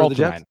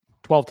 12-9.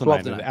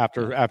 12-9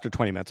 after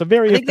 20 minutes. A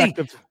very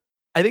effective.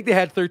 I think they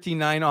had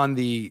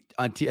 13-9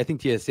 I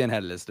think TSN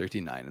had it as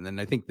 13-9. And then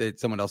I think that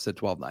someone else said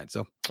 12-9.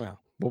 So,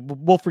 well,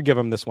 we'll forgive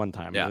him this one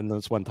time, and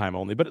this one time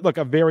only. But look,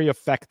 a very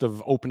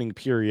effective opening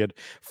period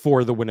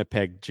for the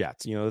Winnipeg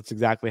Jets. That's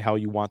exactly how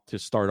you want to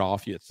start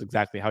off. It's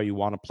exactly how you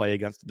want to play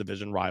against a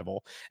division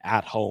rival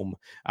at home.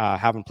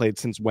 Haven't played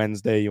since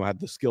Wednesday. You had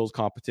the skills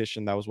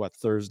competition. That was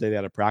Thursday. They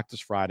had a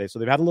practice Friday. So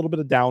they've had a little bit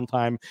of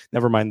downtime,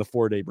 never mind the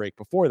 4-day break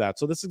before that.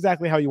 So this is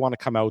exactly how you want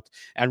to come out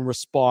and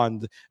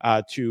respond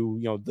to,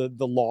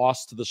 the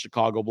loss to the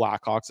Chicago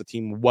Blackhawks, a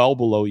team well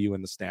below you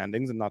in the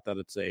standings. And not that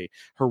it's a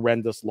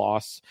horrendous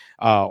loss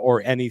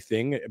or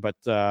anything, but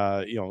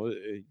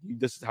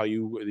this is how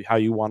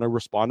you want to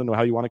respond and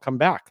how you want to come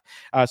back.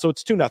 So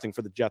it's 2-0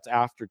 for the Jets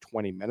after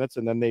 20 minutes,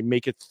 and then they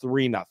make it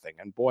 3-0.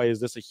 And boy, is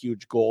this a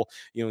huge goal.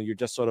 You're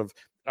just sort of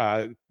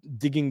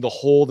digging the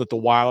hole that the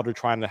Wild are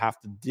trying to have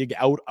to dig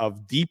out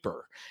of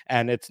deeper.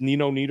 And it's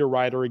Nino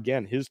Niederreiter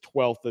again, his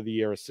 12th of the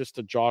year, assist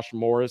to Josh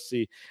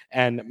Morrissey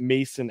and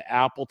Mason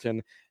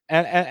Appleton.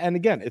 And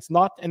again, it's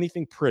not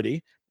anything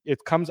pretty. It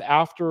comes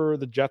after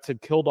the Jets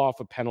had killed off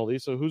a penalty.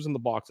 So who's in the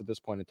box at this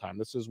point in time?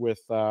 This is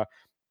with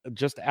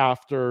just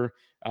after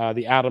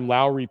the Adam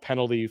Lowry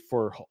penalty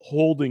for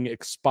holding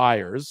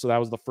expires. So that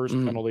was the first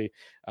penalty.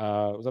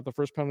 Was that the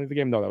first penalty of the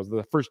game? No, that was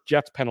the first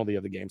Jets penalty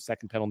of the game,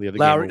 second penalty of the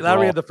game.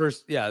 Lowry had the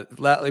first, it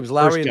was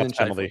Lowry and then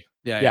penalty.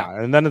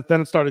 Yeah. And then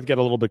it started to get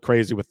a little bit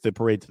crazy with the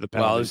parade to the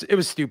penalty. Well, it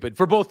was stupid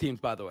for both teams,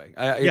 by the way.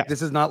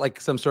 This is not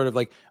like some sort of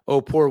like, oh,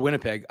 poor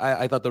Winnipeg.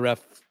 I thought the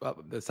ref,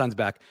 the Sun's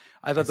back.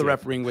 I thought the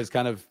refereeing was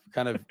kind of,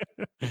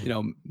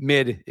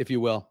 mid, if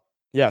you will.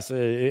 Yes,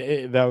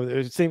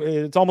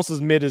 it's almost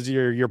as mid as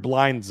your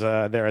blinds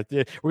there.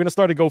 We're going to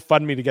start a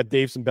GoFundMe to get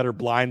Dave some better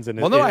blinds in.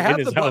 Well, no, I have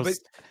the house.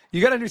 But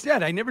you got to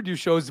understand, I never do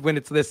shows when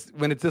it's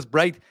this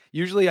bright.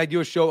 Usually, I do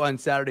a show on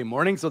Saturday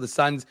morning, so the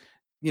sun's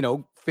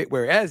fit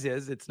where as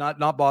is. It's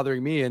not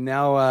bothering me, and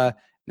now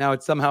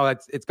it's somehow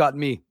it's gotten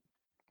me.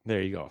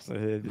 There you go.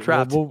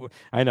 Trapped.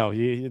 I know.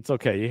 It's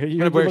okay.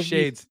 You're going to wear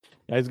shades.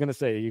 I was going to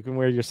say, you can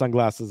wear your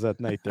sunglasses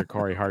at night there,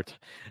 Corey Hart.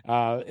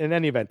 In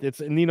any event,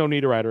 it's Nino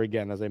Niederreiter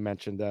again, as I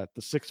mentioned, at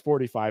the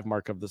 6:45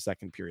 mark of the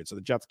second period. So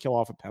the Jets kill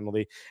off a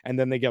penalty, and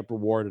then they get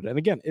rewarded. And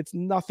again, it's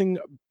nothing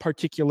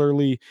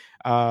particularly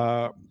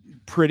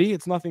pretty.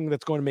 It's nothing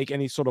that's going to make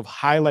any sort of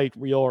highlight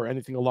reel or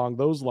anything along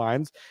those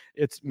lines.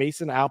 It's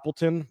Mason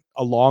Appleton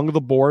along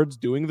the boards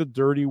doing the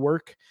dirty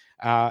work.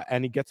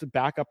 And he gets it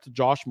back up to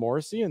Josh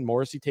Morrissey, and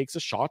Morrissey takes a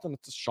shot, and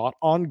it's a shot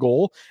on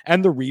goal,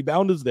 and the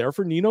rebound is there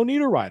for Nino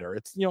Niederreiter.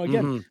 It's,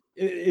 again,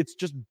 it's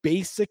just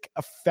basic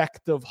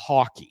effective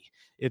hockey.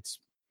 It's,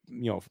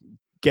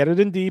 get it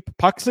in deep,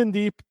 pucks in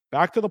deep,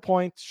 back to the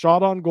point,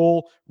 shot on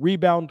goal,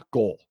 rebound,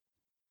 goal.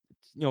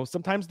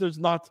 Sometimes there's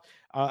not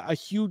a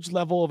huge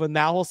level of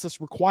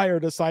analysis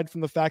required aside from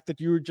the fact that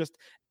you're just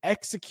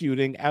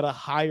executing at a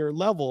higher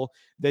level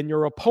than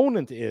your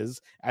opponent is.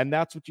 And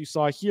that's what you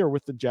saw here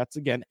with the Jets,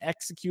 again,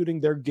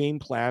 executing their game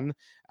plan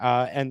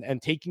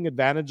and taking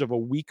advantage of a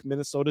weak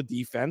Minnesota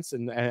defense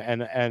and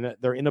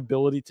their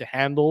inability to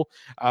handle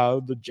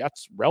the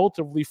Jets'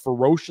 relatively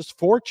ferocious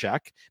forecheck.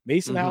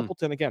 Mason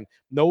Appleton, again,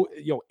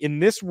 in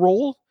this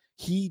role,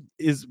 he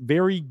is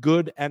very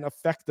good and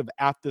effective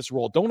at this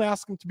role. Don't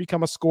ask him to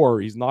become a scorer.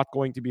 He's not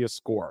going to be a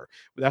scorer.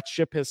 That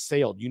ship has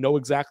sailed. You know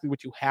exactly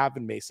what you have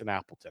in Mason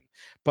Appleton.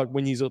 But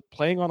when he's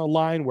playing on a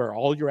line where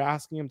all you're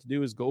asking him to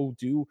do is go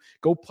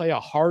play a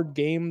hard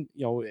game,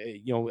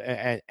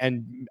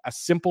 and a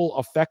simple,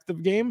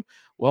 effective game,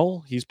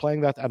 well, he's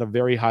playing that at a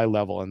very high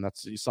level. And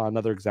you saw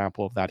another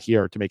example of that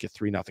here to make it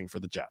 3-0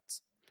 for the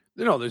Jets.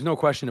 No, there's no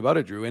question about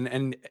it, Drew.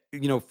 And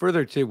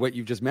further to what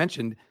you've just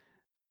mentioned,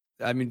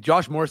 I mean,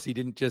 Josh Morrissey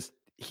didn't just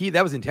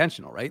that was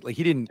intentional, right? Like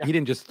he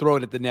didn't just throw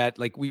it at the net.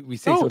 Like we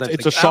say sometimes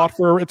it's a shot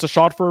for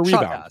a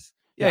rebound.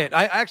 Yeah,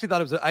 I actually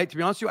thought it was. To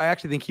be honest with you, I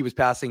actually think he was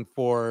passing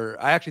for.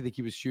 I actually think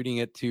he was shooting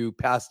it to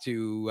pass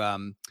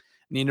to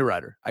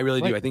Niederreiter. I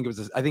really do. I think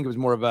it was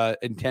more of a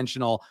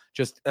intentional.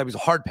 Just it was a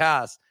hard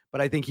pass, but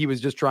I think he was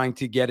just trying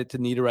to get it to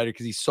Niederreiter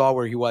because he saw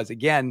where he was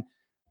again,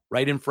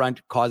 right in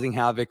front, causing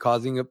havoc,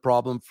 causing a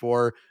problem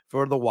for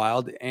the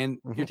Wild, and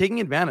you're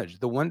taking advantage.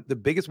 The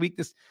biggest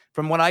weakness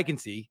from what I can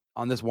see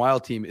on this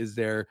Wild team is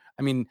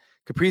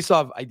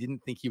Kaprizov, I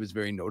didn't think he was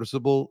very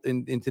noticeable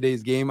in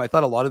today's game. I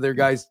thought a lot of their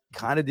guys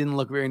kind of didn't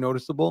look very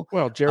noticeable.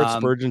 Well, Jared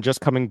Spurgeon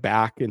just coming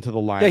back into the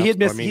lineup.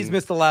 Yeah, he's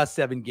missed the last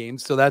 7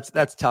 games, so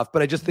that's tough.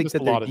 But I just think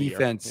that their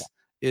defense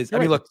is.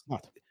 Look,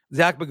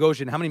 Zach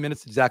Bogosian. How many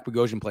minutes did Zach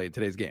Bogosian play in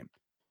today's game?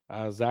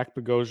 Zach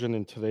Bogosian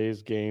in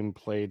today's game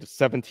played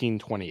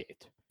 17:28.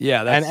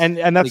 Yeah,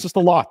 that's just a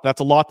lot. That's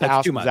a lot to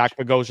ask Zach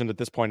Bogosian at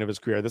this point of his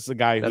career. This is a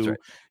guy who,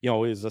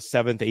 is a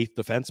 7th, 8th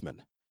defenseman.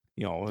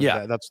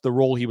 That's the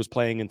role he was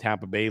playing in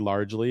Tampa Bay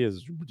largely,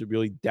 is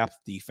really depth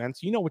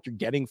defense. You know what you're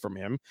getting from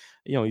him.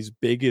 He's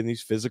big and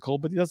he's physical,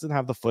 but he doesn't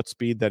have the foot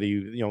speed that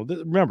he,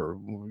 remember,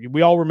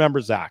 we all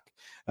remember Zach.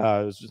 It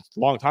was just a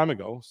long time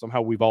ago.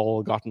 Somehow we've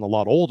all gotten a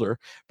lot older,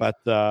 but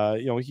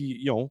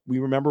we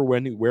remember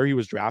where he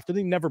was drafted.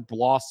 He never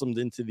blossomed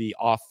into the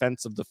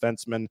offensive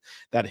defenseman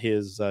that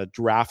his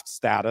draft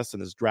status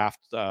and his draft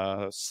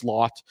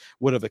slot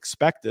would have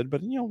expected.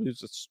 But he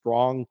was a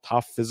strong,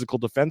 tough, physical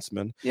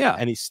defenseman. Yeah,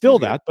 and he's still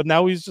that. But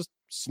now he's just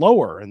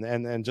slower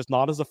and just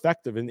not as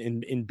effective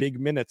in big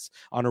minutes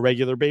on a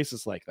regular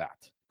basis like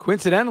that.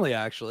 Coincidentally,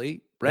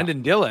 actually,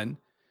 Brendan Dillon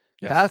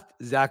passed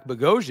Zach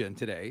Bogosian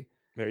today.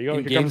 There you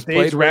go. Here comes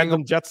Dave's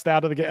random Jet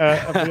stat of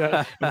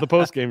the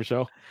post game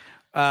show.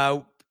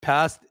 He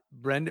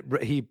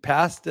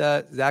passed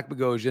Zach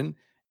Bogosian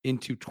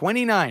into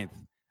 29th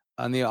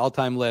on the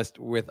all-time list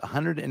with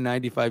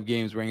 195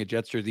 games wearing a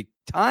Jets jersey,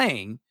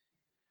 tying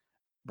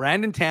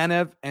Brandon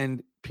Tanev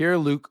and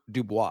Pierre-Luc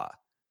Dubois.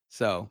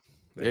 So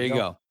there you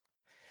go.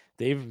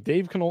 Dave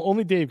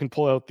can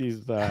pull out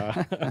these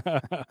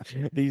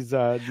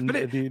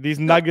these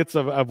nuggets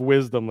of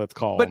wisdom, let's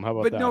call them. How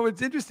about that? But no,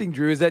 what's interesting,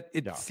 Drew, is that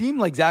it seemed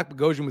like Zach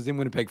Bogosian was in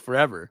Winnipeg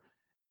forever,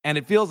 and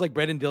it feels like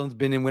Brendan Dillon's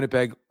been in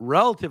Winnipeg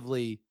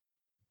relatively,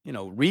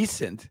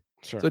 recent.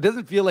 Sure. So it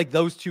doesn't feel like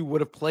those two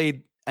would have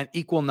played an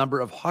equal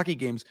number of hockey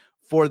games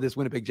for this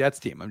Winnipeg Jets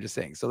team. I'm just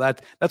saying. So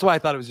that's why I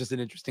thought it was just an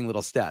interesting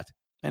little stat.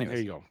 Anyways.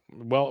 There you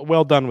go.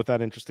 Well done with that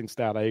interesting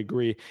stat. I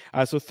agree.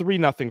 So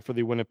 3-0 for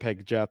the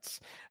Winnipeg Jets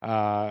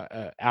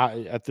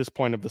at this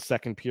point of the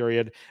second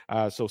period.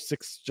 So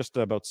just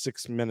about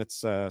 6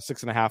 minutes,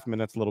 6.5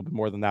 minutes, a little bit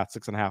more than that,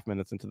 6.5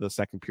 minutes into the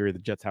second period. The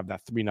Jets have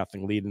that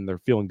 3-0 lead, and they're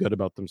feeling good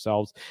about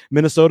themselves.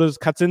 Minnesota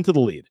cuts into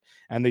the lead,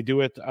 and they do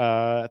it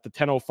at the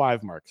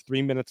 10:05 mark,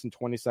 3 minutes and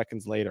 20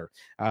 seconds later.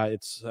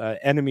 It's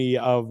enemy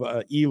of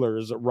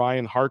Ehlers,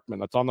 Ryan Hartman.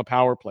 That's on the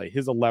power play,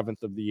 his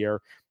 11th of the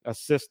year.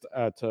 Assist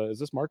is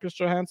this Marcus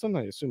Johansson?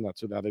 I assume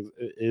that's who that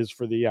is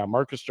for the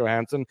Marcus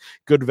Johansson,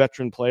 good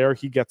veteran player.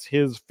 He gets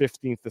his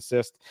 15th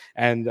assist,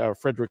 and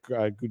Frederick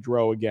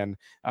Gaudreau again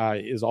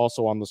is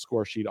also on the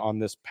score sheet on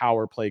this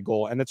power play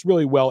goal, and it's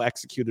really well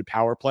executed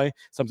power play,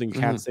 something you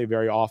can't say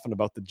very often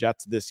about the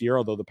Jets this year,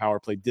 although the power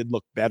play did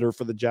look better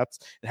for the Jets.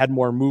 It had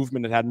more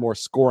movement, it had more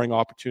scoring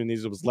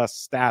opportunities, it was less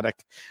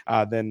static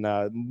than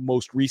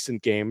most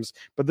recent games,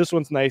 but this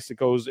one's nice.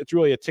 It's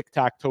really a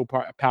tic-tac-toe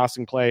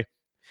passing play.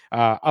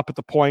 Up at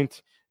the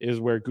point is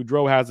where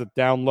Gaudreau has it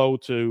down low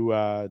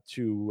to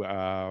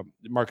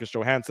Marcus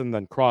Johansson,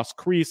 then cross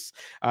crease,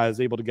 is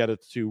able to get it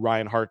to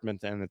Ryan Hartman,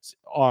 and it's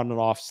on and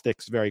off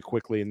sticks very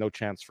quickly, and no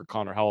chance for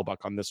Connor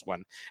Hellebuyck on this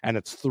one. And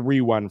it's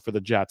 3-1 for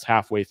the Jets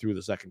halfway through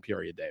the second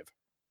period, Dave.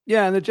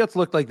 Yeah, and the Jets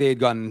looked like they had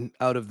gotten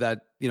out of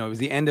that. It was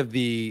the end of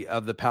the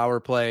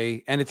power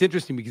play, and it's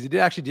interesting because it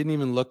actually didn't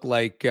even look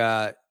like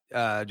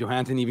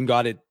Johansson even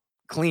got it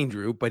clean,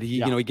 Drew, but he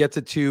gets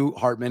it to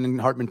Hartman,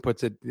 and Hartman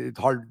puts it. It's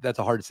hard. That's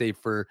a hard save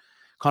for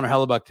Connor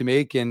Hellebuyck to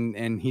make,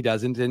 and he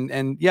doesn't.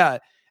 And yeah,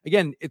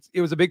 again, it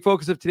was a big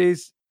focus of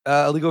today's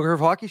Illegal Curve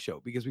Hockey Show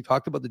because we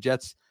talked about the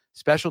Jets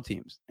special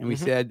teams, and we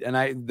said,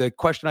 and the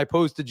question I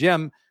posed to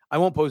Jim, I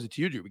won't pose it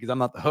to you, Drew, because I'm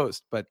not the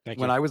host, but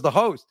when I was the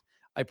host,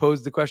 I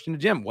posed the question to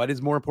Jim: what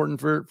is more important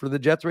for the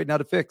Jets right now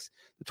to fix,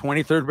 the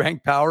 23rd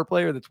ranked power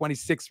play or the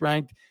 26th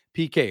ranked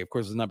PK? Of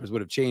course, the numbers would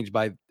have changed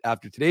by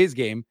after today's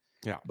game,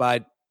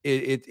 but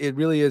it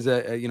really is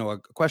a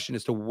question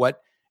as to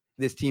what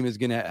this team is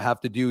going to have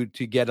to do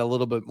to get a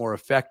little bit more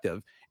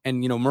effective.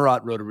 And,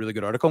 Murat wrote a really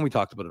good article, and we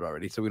talked about it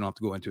already, so we don't have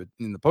to go into it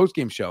in the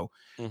post-game show,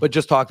 but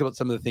just talked about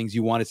some of the things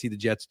you want to see the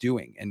Jets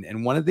doing.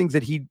 And one of the things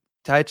that he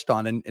touched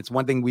on, and it's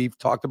one thing we've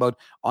talked about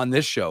on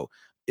this show,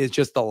 is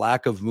just the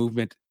lack of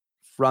movement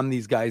from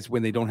these guys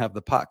when they don't have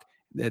the puck,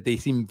 that they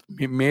seem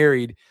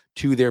married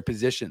to their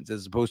positions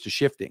as opposed to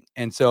shifting.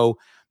 And so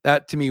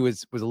that to me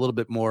was a little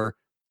bit more,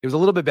 it was a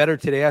little bit better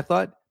today, I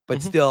thought.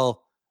 But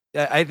still,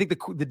 I think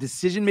the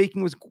decision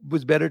making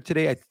was better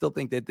today. I still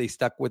think that they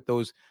stuck with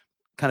those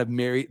kind of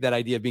that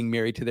idea of being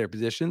married to their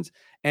positions.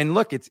 And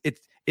look, it's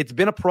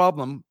been a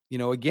problem,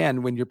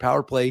 again, when your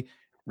power play.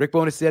 Rick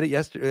Bowness said it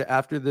yesterday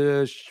after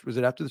the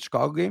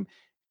Chicago game.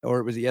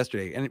 or was it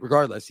yesterday? And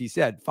regardless, he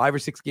said 5 or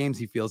 6 games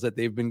he feels that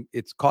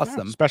it's cost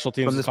them special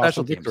teams from the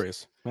special teams.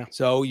 Victories. Yeah.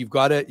 So you've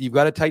got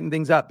to tighten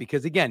things up,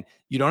 because again,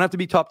 you don't have to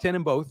be top 10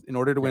 in both in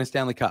order to win a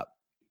Stanley Cup,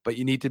 but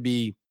you need to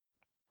be,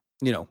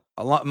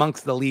 a lot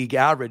amongst the league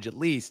average at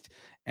least.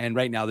 And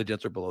right now the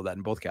Jets are below that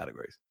in both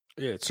categories.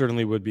 Yeah, it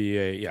certainly would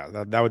be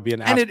that would be an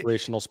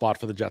aspirational spot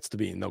for the Jets to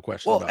be in, no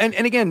question. Well, and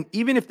again,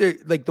 even if they're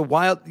like the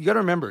Wild, you got to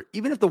remember,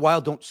 even if the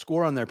Wild don't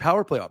score on their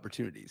power play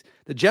opportunities,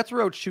 the Jets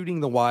were out shooting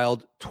the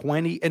Wild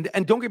 20.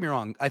 And don't get me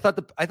wrong, I thought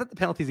the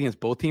penalties against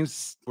both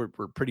teams were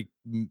pretty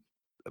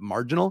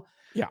marginal.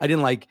 Yeah, I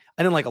didn't like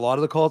a lot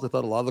of the calls. I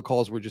thought a lot of the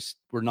calls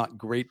were not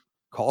great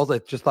calls. I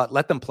just thought,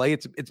 let them play.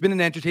 It's been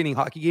an entertaining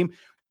hockey game.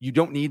 You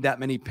don't need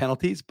that many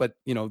penalties, but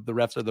the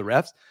refs are the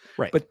refs.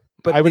 Right. But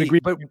I would agree.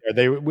 But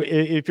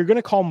if you're going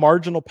to call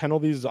marginal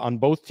penalties on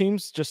both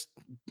teams, just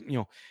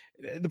the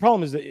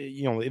problem is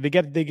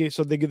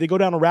that they go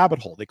down a rabbit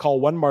hole. They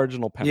call one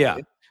marginal penalty. Yeah.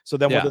 So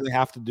then what do they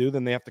have to do?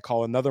 Then they have to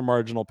call another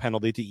marginal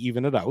penalty to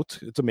even it out.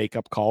 It's a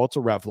makeup call. It's a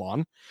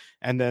Revlon.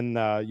 And then,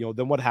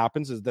 then what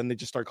happens is then they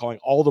just start calling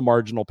all the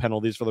marginal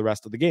penalties for the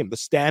rest of the game. The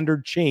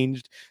standard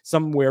changed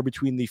somewhere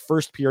between the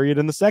first period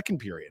and the second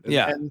period.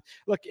 And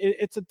look,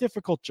 it's a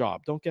difficult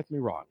job. Don't get me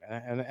wrong.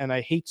 And I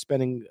hate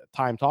spending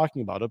time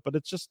talking about it, but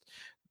it's just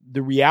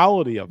the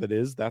reality of it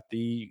is that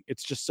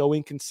it's just so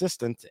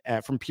inconsistent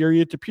from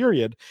period to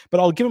period. But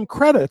I'll give them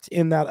credit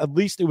in that at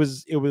least it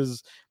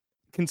was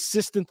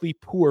consistently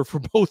poor for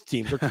both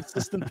teams, or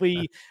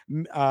consistently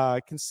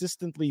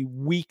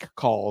weak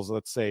calls,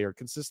 let's say, or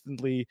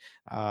consistently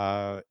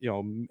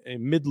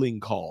middling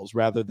calls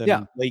rather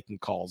than blatant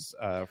calls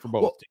for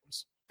both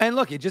teams. And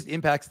look, it just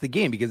impacts the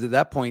game, because at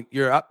that point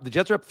the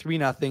Jets are up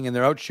 3-0 and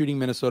they're out shooting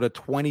Minnesota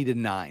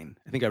 20-9. I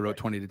think I wrote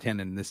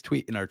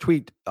 20-10 in our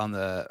tweet on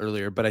the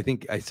earlier, but I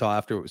think I saw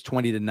after it was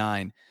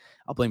 20-9.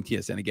 I'll blame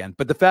TSN again.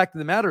 But the fact of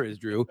the matter is,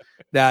 Drew,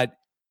 that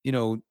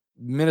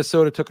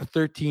Minnesota took a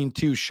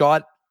 13-2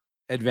 shot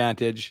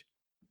advantage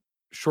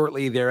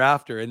shortly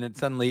thereafter, and then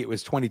suddenly it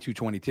was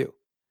 22-22.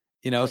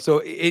 So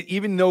it,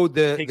 even though it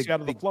takes you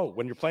out of the flow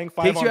when you're playing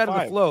 5-on-5, takes you out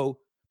of the flow,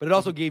 but it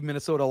also gave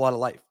Minnesota a lot of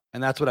life.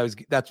 And that's what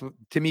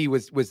to me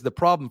was the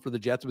problem for the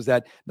Jets, was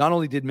that not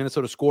only did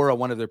Minnesota score on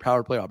one of their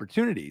power play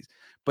opportunities,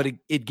 but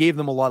it gave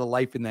them a lot of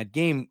life in that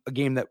game, a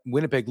game that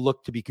Winnipeg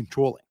looked to be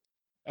controlling.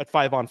 At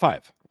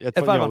 5-on-5.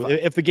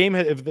 If the game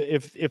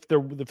if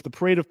the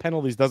parade of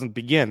penalties doesn't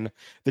begin,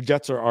 the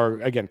Jets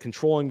are again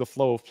controlling the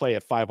flow of play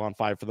at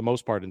 5-on-5 for the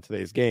most part in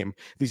today's game,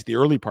 at least the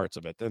early parts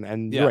of it.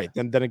 And you're right,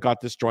 then it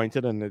got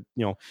disjointed, and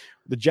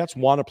the Jets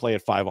want to play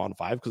at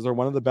 5-on-5 because they're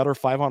one of the better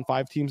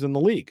 5-on-5 teams in the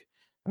league.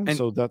 And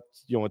so that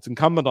it's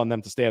incumbent on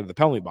them to stay out of the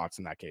penalty box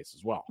in that case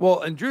as well.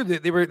 Well, and Drew,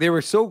 they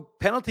were so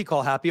penalty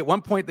call happy. At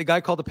one point, the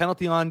guy called a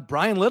penalty on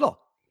Brian Little.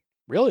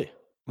 Really?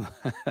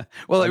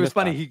 Well, it was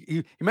funny.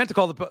 He meant to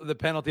call the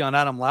penalty on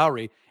Adam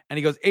Lowry, and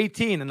he goes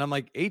 18, and I'm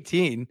like,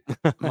 18.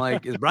 I'm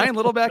like, is Brian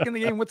Little back in the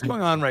game? What's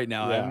going on right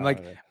now? Yeah, I'm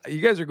like, you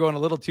guys are going a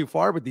little too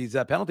far with these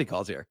penalty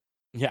calls here.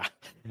 Yeah.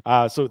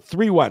 So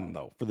 3-1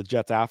 though for the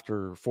Jets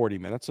after 40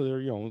 minutes.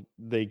 So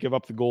they give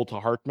up the goal to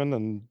Hartman,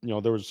 and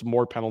there was some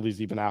more penalties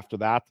even after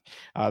that.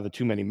 The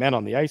too many men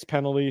on the ice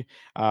penalty.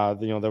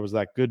 There was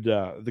that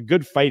the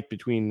good fight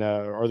between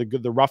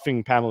the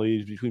roughing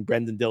penalties between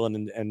Brendan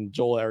Dillon and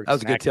Joel Eriksson. That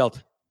was a good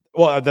tilt.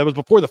 Well, that was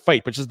before the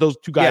fight, but just those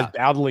two guys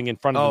battling in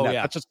front of the net.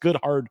 Yeah. That's just good,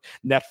 hard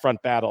net front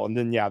battle. And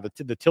then,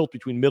 the tilt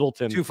between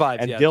Middleton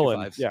and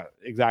Dillon. Yeah,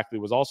 exactly.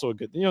 Was also a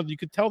good, you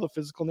could tell the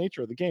physical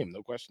nature of the game.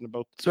 No question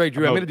about. Sorry,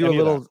 Drew, I'm going to do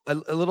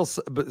a little,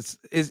 but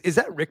is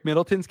that Rick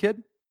Middleton's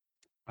kid?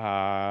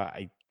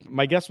 My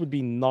guess would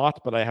be not,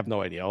 but I have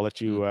no idea. I'll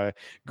let you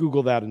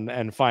Google that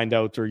and find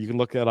out, or you can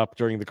look that up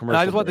during the commercial.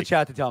 I just want the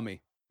chat to tell me.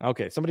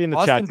 Okay. Somebody in the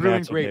Austin chat.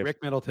 Bruin, great. Rick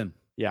Middleton.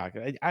 Yeah,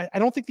 I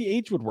don't think the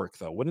age would work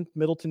though. Wouldn't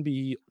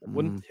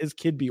his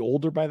kid be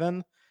older by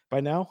now?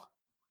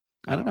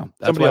 I don't know.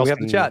 That's why we have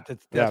the chat.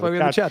 That's why we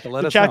have the chat to let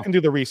us know. The chat can do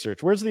the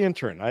research. Where's the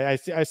intern?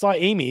 I saw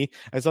Amy.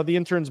 I saw the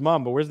intern's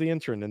mom, but where's the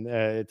intern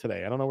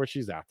today? I don't know where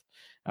she's at.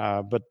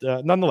 But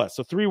nonetheless,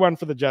 so 3-1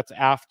 for the Jets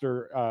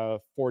after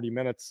 40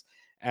 minutes.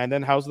 And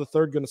then how's the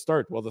third going to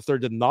start? Well, the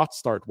third did not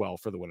start well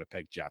for the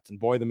Winnipeg Jets. And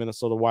boy, the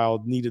Minnesota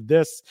Wild needed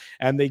this,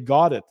 and they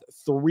got it.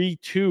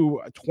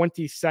 3-2,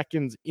 20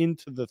 seconds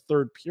into the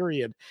third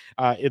period.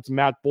 It's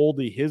Matt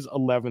Boldy, his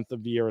 11th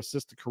of the year,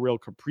 assist to Kirill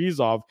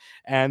Kaprizov,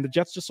 and the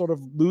Jets just sort of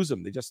lose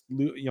him. They just,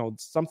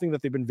 something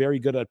that they've been very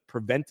good at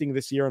preventing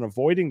this year and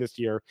avoiding this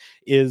year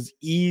is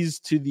ease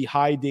to the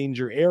high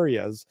danger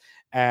areas.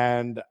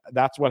 And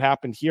that's what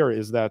happened here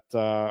is that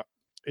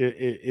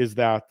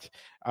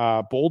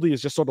Boldy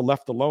is just sort of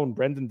left alone.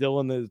 Brendan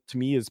Dillon, to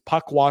me, is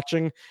puck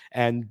watching,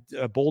 and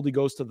Boldy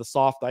goes to the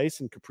soft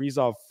ice, and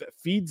Kaprizov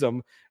feeds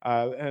him.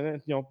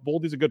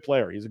 Boldy's a good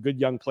player. He's a good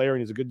young player,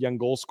 and he's a good young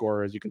goal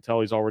scorer. As you can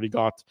tell, he's already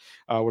got,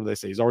 what do they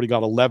say? He's already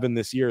got 11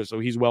 this year, so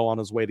he's well on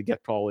his way to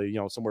get probably,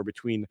 somewhere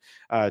between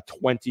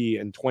 20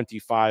 and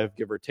 25,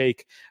 give or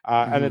take.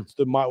 And it's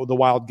the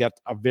Wild get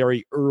a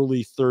very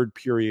early third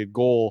period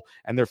goal,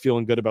 and they're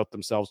feeling good about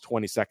themselves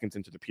 20 seconds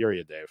into the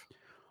period, Dave.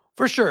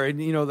 For sure.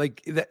 And,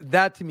 like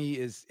that to me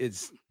is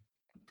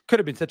could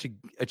have been such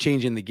a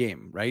change in the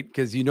game, right?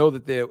 Because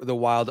that the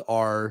Wild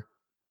are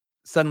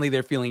suddenly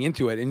they're feeling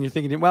into it. And you're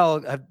thinking,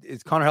 well,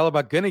 is Connor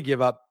Hellebuck going to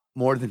give up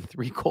more than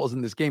 3 goals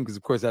in this game? Because,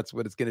 of course, that's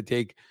what it's going to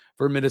take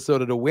for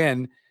Minnesota to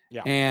win.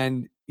 Yeah.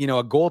 And,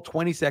 a goal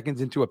 20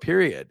 seconds into a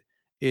period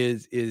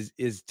is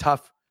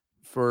tough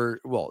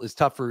it's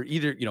tough for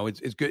either,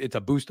 it's good. It's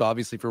a boost,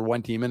 obviously, for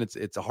one team, and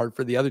it's hard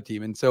for the other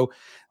team. And so,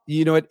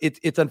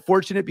 it's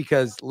unfortunate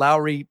because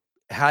Lowry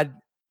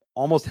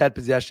almost had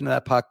possession of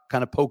that puck,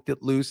 kind of poked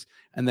it loose,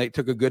 and they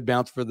took a good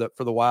bounce for the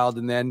Wild.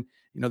 And then,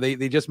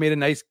 they just made a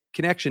nice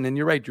connection. And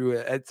you're right, Drew.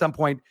 At some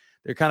point,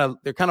 they're kind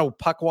of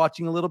puck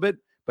watching a little bit,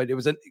 but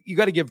you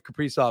got to give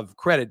Kaprizov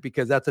credit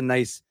because that's a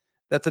nice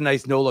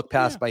no look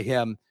pass by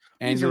him.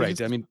 And you're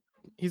right. I mean,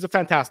 he's a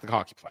fantastic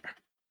hockey player.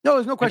 No,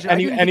 there's no question.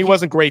 And he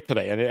wasn't great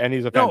today, and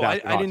he's a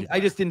fantastic. I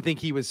just didn't think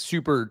he was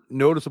super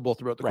noticeable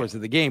throughout the course of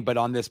the game, but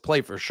on this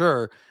play for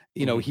sure,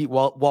 he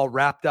while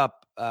wrapped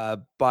up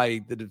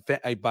by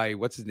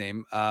what's his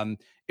name,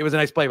 it was a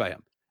nice play by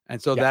him,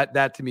 and so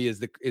that to me is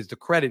the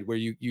credit where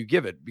you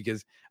give it,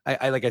 because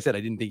I like I said, I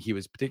didn't think he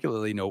was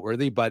particularly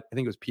noteworthy, but I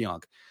think it was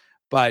Pionk.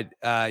 But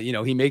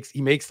he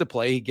makes the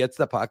play, he gets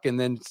the puck, and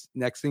then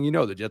next thing you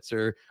know, the Jets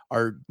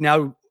are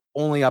now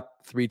only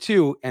up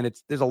 3-2, and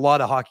there's a lot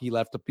of hockey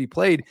left to be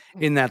played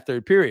in that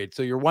third period.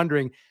 So you're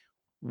wondering,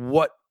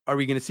 what are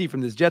we going to see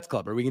from this Jets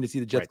club? Are we going to see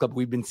the Jets club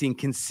we've been seeing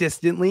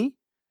consistently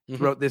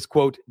throughout this,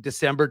 quote,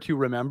 December to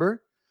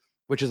remember,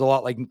 which is a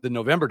lot like the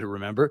November to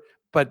remember,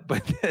 but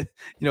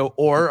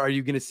or are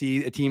you going to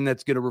see a team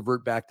that's going to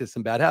revert back to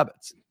some bad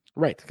habits?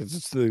 Right,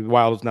 because the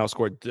Wild has now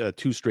scored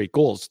 2 straight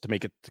goals to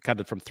make it, to cut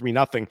it from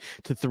 3-0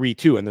 to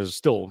 3-2, and there's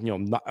still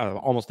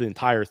almost the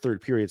entire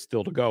third period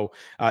still to go.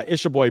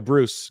 Ishaboy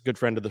Bruce, good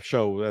friend of the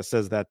show,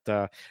 says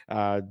that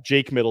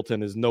Jake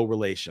Middleton is no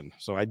relation.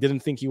 So I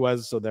didn't think he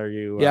was. So there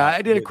you. Yeah,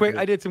 I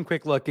did some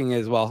quick looking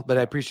as well, but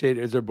I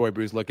appreciate our boy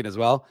Bruce looking as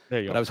well. There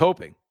you go. But I was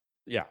hoping.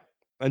 Yeah.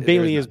 And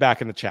Bailey is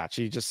back in the chat.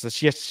 She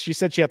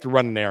said she had to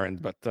run an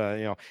errand, but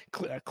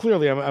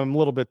clearly I'm a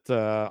little bit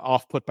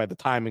off put by the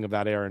timing of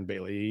that errand,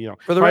 Bailey.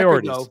 For the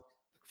priorities. Record, though,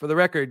 for the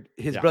record,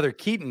 his brother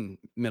Keaton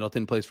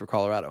Middleton plays for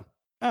Colorado.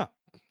 Oh,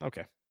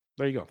 okay.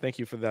 There you go. Thank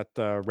you for that.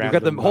 You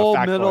got the whole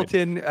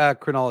Middleton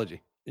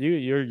chronology.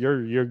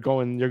 You're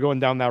going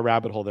down that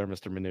rabbit hole there,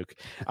 Mr. Manuk.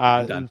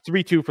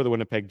 3-2 for the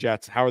Winnipeg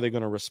Jets. How are they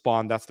going to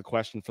respond? That's the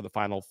question for the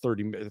final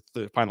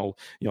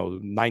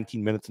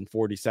 19 minutes and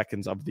 40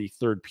 seconds of the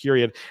third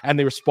period. And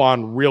they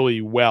respond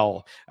really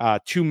well.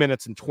 2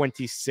 minutes and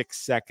 26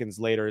 seconds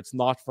later. It's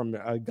not from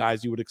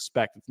guys you would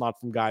expect. It's not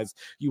from guys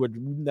you would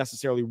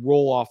necessarily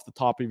roll off the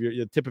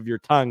tip of your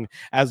tongue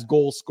as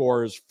goal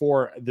scorers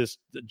for this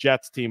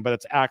Jets team, but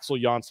it's Axel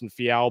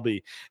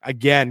Jonsson-Fjällby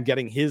again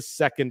getting his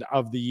second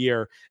of the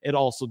year. It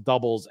also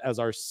doubles as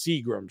our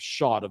Seagram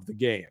shot of the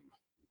game.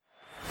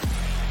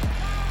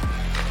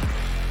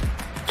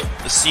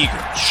 The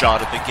Seagram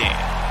shot of the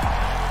game.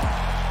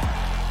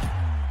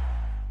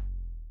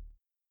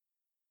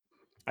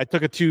 I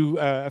took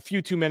a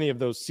few too many of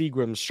those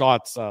Seagram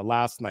shots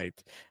last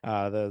night.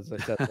 As I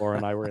said, Laura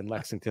and I were in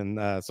Lexington,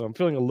 so I'm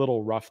feeling a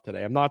little rough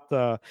today. I'm not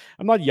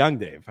young,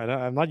 Dave.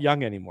 I'm not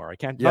young anymore. I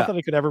can't. Not that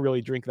I could ever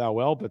really drink that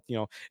well, but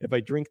if I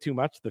drink too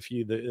much,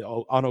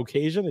 on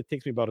occasion, it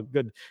takes me about a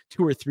good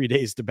 2 or 3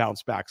 days to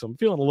bounce back. So I'm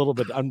feeling a little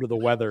bit under the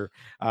weather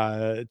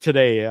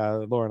today.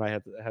 Laura and I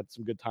had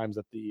some good times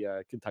at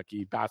the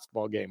Kentucky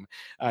basketball game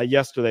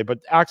yesterday. But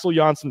Axel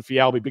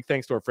Jonsson-Fjällby, big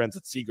thanks to our friends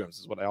at Seagrams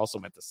is what I also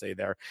meant to say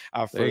there.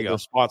 For the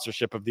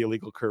sponsorship of the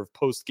Illegal Curve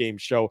post-game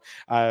show.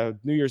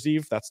 New Year's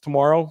Eve, that's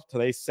tomorrow.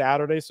 Today's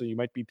Saturday, so you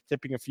might be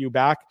tipping a few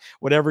back.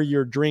 Whatever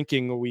you're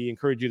drinking, we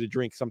encourage you to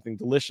drink something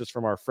delicious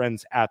from our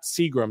friends at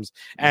Seagram's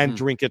and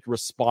drink it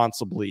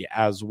responsibly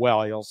as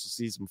well. I also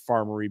see some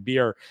Farmery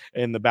beer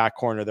in the back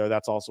corner there.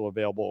 That's also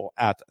available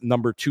at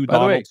number 2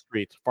 Donald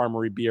Street.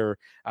 Farmery beer.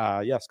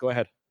 Yes, go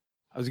ahead.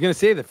 I was going to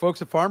say that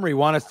folks at Farmery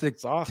want us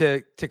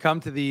to come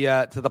to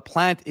the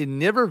plant in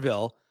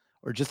Niverville,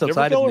 or just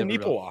outside of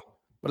Niverville.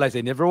 What did I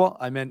say? Niverville?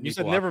 I meant you Neepawa.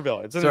 Said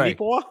Niverville. It's in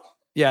Nipawa?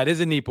 Yeah, it is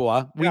in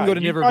Neepawa. We can go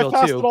to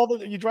Niverville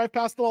too. You drive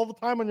past it all the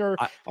time on your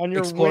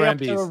Explore way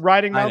MBs. up to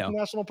Riding Mountain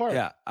National Park.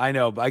 Yeah, I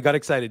know. But I got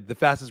excited. The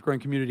fastest growing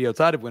community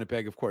outside of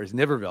Winnipeg, of course,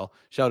 Niverville.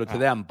 Shout out to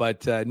them.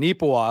 But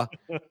Neepawa,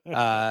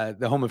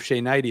 the home of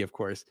Shea Knighty, of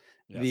course.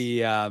 Yes.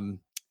 The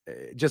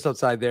just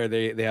outside there,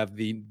 they have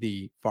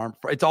the farm.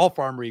 It's all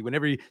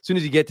Farmery. As soon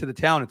as you get to the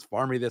town, it's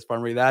Farmery this,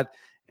 Farmery that,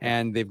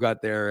 and they've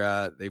got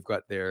their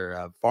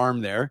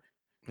farm there.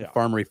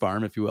 Farmery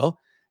farm, if you will,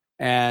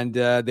 and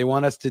they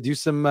want us to do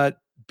some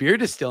beer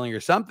distilling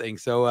or something.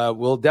 So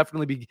we'll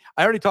definitely be.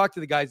 I already talked to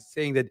the guys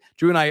saying that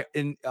Drew and I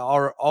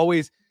are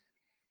always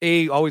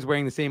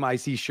wearing the same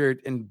IC shirt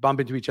and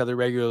bump into each other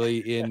regularly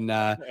in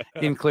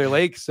Clear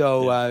Lake.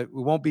 So it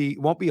won't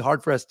be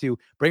hard for us to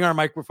bring our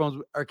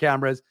microphones, our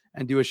cameras,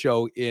 and do a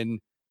show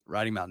in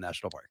Riding Mountain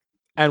National Park.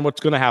 And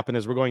what's going to happen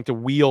is we're going to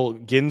wheel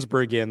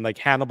Ginsburg in like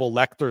Hannibal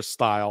Lecter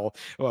style,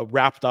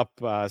 wrapped up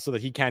so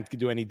that he can't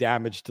do any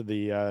damage to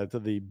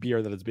the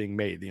beer that is being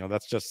made.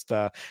 That's just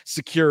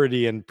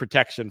security and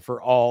protection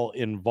for all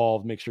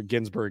involved. Make sure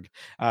Ginsburg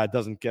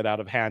doesn't get out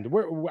of hand.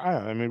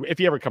 I mean, if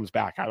he ever comes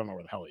back, I don't know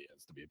where the hell he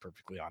is, to be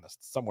perfectly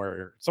honest.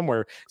 Somewhere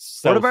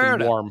south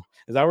and warm.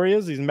 Is that where he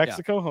is? He's in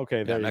Mexico? Yeah.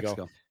 Okay, there you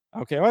Mexico. Go.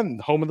 Okay, and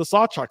home of the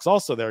Sawchucks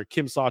also there.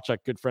 Kim Sawchuk,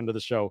 good friend of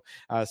the show,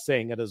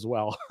 saying it as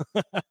well.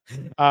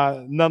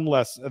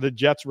 Nonetheless, the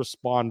Jets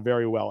respond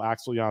very well.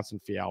 Axel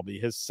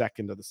Janssen-Fialbi, his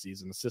second of the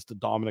season, assisted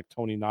Dominic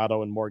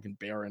Toninato and Morgan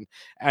Barron.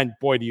 And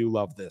boy, do you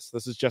love this.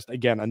 This is just,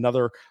 again,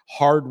 another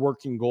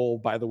hard-working goal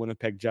by the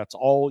Winnipeg Jets.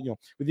 All,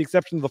 with the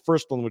exception of the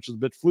first one, which was a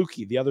bit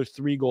fluky. The other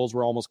 3 goals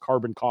were almost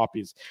carbon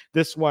copies.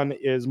 This one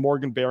is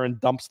Morgan Barron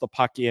dumps the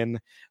puck in,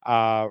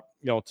 to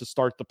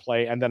start the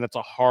play, and then it's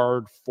a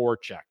hard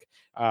forecheck.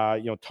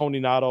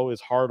 Toninato is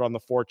hard on the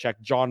forecheck.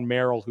 John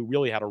Merrill, who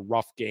really had a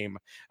rough game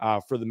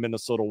for the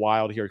Minnesota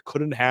Wild here,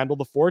 couldn't handle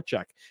the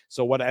forecheck.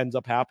 So what ends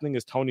up happening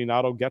is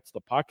Toninato gets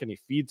the puck and he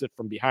feeds it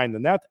from behind the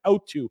net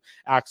out to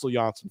Axel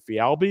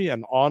Janssen-Fialbi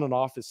and on and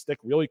off his stick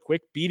really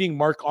quick, beating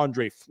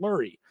Marc-Andre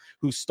Fleury,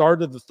 who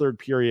started the third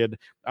period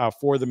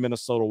for the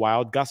Minnesota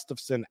Wild.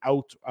 Gustafsson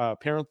out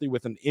apparently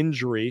with an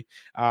injury.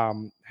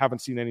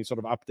 Haven't seen any sort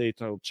of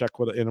update. I'll check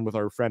with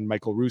our friend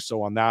Michael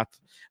Russo on that.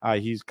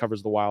 He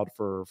covers the Wild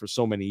for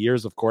so many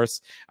years, of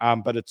course.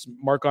 But it's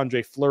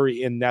Marc-Andre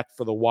Fleury in net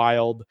for the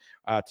Wild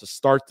to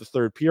start the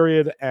third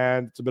period,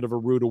 and it's a bit of a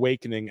rude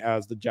awakening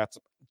as the Jets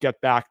get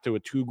back to a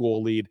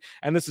 2-goal lead.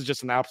 And this is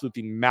just an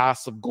absolutely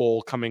massive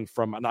goal coming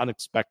from an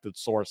unexpected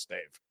source, Dave.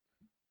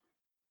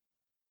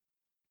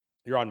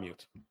 You're on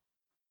mute.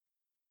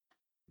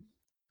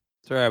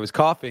 Sorry, I was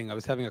coughing. I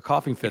was having a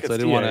coughing fit, so I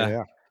didn't want to.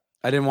 Yeah.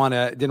 I didn't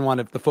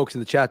want the folks in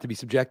the chat to be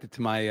subjected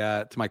to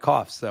my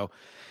cough. So,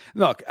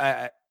 look,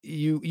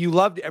 you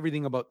loved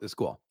everything about this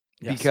goal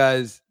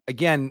because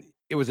again,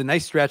 it was a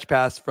nice stretch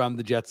pass from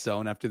the Jets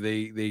zone after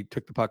they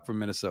took the puck from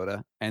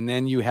Minnesota, and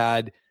then you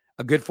had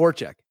a good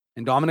forecheck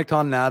and Dominic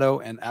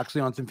Toninato and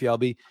Axel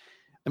Janssen-Fialbi.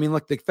 I mean,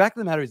 look, the fact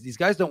of the matter is these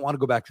guys don't want to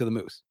go back to the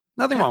Moose.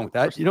 Nothing wrong with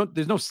that.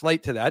 There's no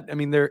slight to that. I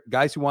mean, they're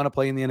guys who want to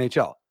play in the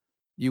NHL.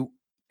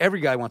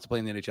 Every guy wants to play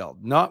in the NHL.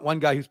 Not one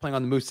guy who's playing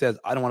on the Moose says,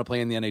 I don't want to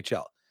play in the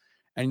NHL.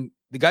 And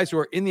the guys who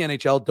are in the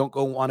NHL don't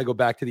want to go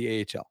back to the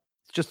AHL.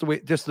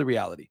 It's just the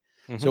reality.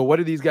 Mm-hmm. So what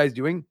are these guys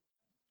doing?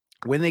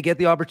 When they get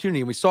the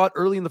opportunity, and we saw it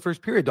early in the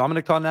first period,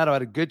 Dominic Toninato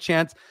had a good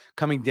chance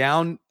coming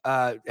down,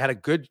 had a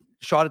good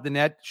shot at the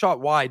net,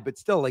 shot wide, but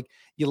still, like,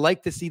 you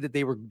like to see that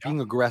they were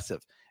being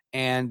aggressive.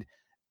 And,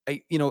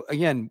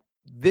 again,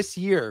 this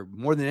year,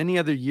 more than any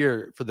other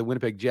year for the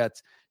Winnipeg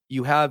Jets,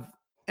 you have,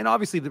 and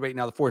obviously right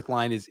now the fourth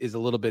line is a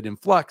little bit in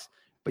flux,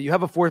 but you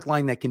have a fourth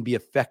line that can be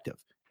effective.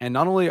 And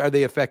not only are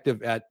they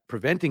effective at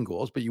preventing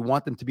goals, but you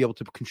want them to be able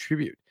to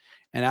contribute.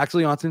 And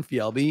Axel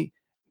Janssen-Fialbi,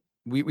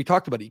 we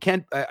talked about it.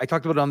 I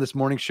talked about it on this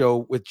morning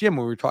show with Jim,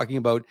 where we were talking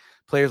about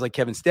players like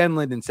Kevin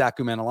Stenlund and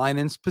Saku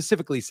Manalainen,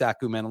 specifically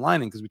Saku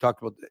Manalainen, because we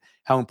talked about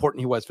how important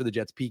he was for the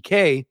Jets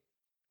PK.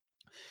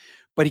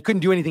 But he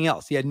couldn't do anything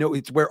else.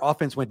 It's where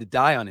offense went to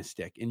die on his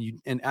stick.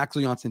 And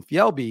Axel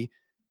Janssen-Fialbi,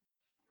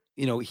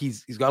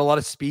 he's got a lot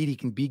of speed. He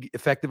can be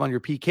effective on your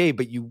PK,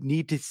 but you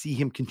need to see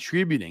him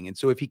contributing. And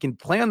so if he can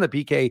play on the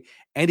PK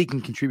and he can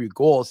contribute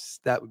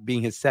goals, that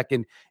being his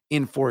second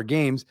in 4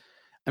 games,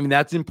 I mean,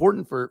 that's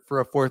important for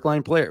a fourth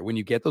line player. When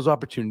you get those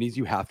opportunities,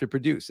 you have to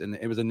produce. And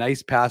it was a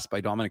nice pass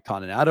by Dominic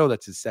Toninato.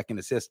 That's his second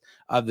assist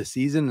of the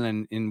season.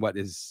 And in what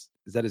is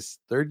that his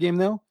third game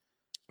now?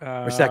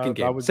 Or second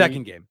game?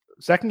 Second game.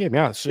 Second game,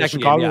 yeah.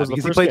 Chicago game, was the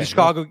first he played game, the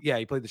Chicago. Yeah,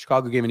 he played the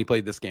Chicago game and he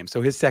played this game.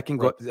 So his second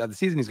goal of the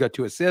season, he's got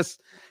 2 assists,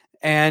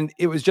 and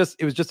it was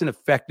just an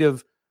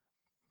effective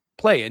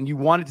play. And you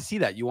wanted to see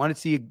that. You wanted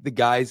to see the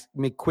guys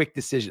make quick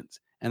decisions,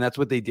 and that's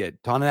what they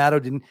did.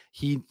 Toninato didn't.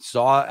 He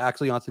saw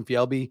Axel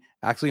Janssen-Fialbi.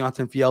 Axel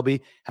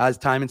Janssen-Fialbi has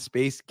time and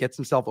space, gets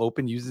himself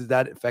open, uses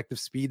that effective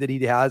speed that he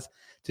has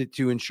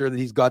to ensure that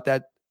he's got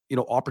that.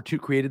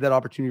 Created that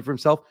opportunity for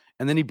himself,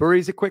 and then he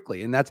buries it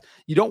quickly. And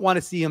you don't want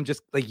to see him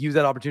just like use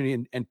that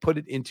opportunity and put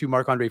it into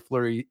Marc-Andre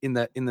Fleury in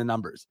the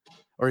numbers,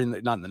 or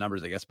not in the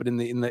numbers, I guess, but in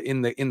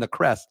the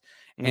crest.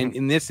 Mm-hmm. And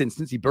in this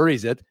instance, he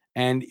buries it,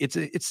 and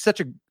it's such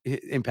a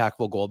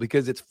impactful goal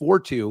because it's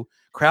 4-2,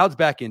 crowd's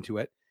back into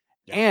it,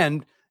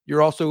 and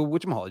you're also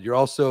You're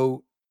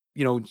also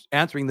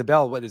answering the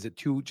bell. What is it?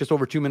 Just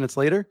over 2 minutes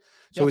later.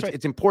 So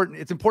it's important.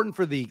 It's important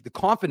for the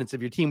confidence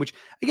of your team, which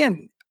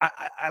again,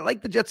 I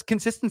like the Jets'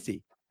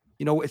 consistency.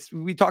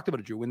 We talked about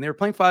it, Drew. When they were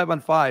playing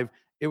 5-on-5,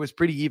 it was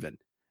pretty even.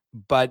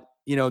 But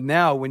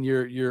now when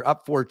you're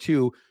up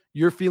 4-2,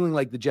 you're feeling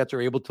like the Jets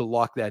are able to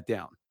lock that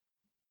down.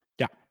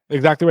 Yeah,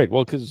 Exactly right.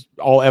 Well, because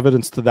all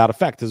evidence to that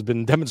effect has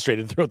been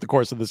demonstrated throughout the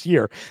course of this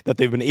year that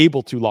they've been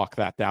able to lock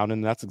that down,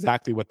 and that's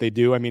exactly what they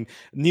do. I mean,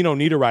 Nino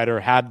Niederreiter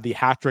had the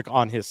hat trick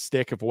on his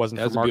stick if it wasn't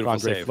for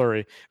Marc-Andre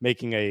Fleury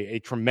making a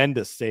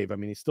tremendous save. I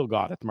mean, he still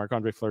got it.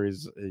 Marc-Andre Fleury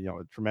is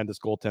a tremendous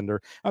goaltender.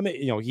 I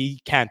mean,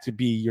 he can't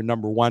be your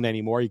number one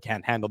anymore. He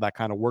can't handle that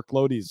kind of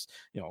workload. He's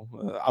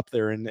up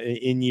there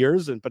in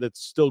years, but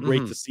it's still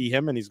great to see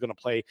him, and he's going to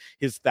play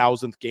his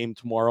 1,000th game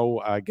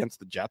tomorrow against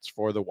the Jets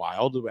for the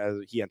Wild as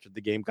he entered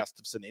the game.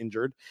 Gustafsson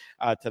injured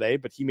today,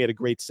 but he made a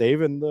great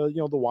save, and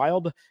the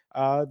Wild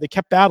they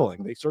kept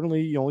battling. They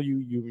certainly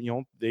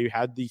they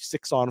had the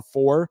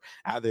 6-on-4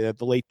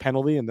 the late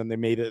penalty, and then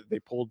they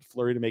pulled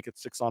Fleury to make it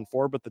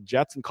 6-on-4. But the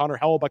Jets and Connor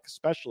Hellebuyck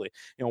especially,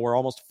 we're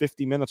almost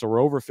 50 minutes, or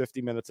we're over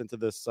 50 minutes into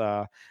this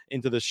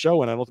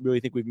show, and I don't really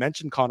think we've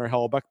mentioned Connor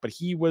Hellebuyck, but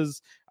he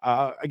was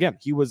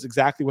he was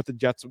exactly what the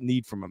Jets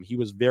need from him. He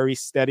was very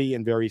steady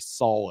and very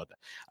solid.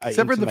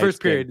 Except for the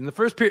first period. In the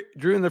first period,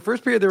 Drew,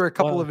 there were a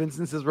couple of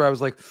instances where I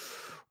was like,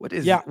 what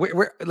is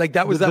where like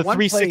that was that one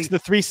play, the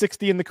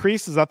 360 in the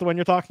crease? Is that the one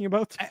you're talking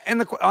about?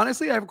 And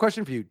honestly, I have a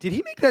question for you. Did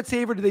he make that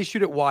save, or did they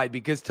shoot it wide?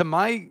 Because to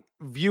my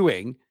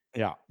viewing,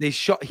 they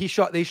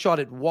shot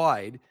it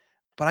wide,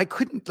 but I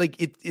couldn't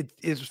it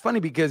was funny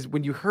because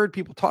when you heard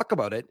people talk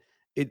about it,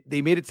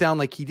 they made it sound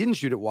like he didn't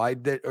shoot it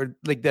wide, that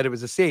it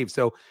was a save.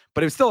 So,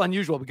 but it was still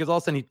unusual because all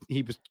of a sudden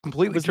he was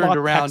completely turned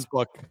around.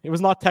 It was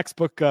not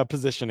textbook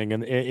positioning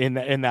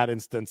in that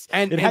instance.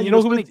 And who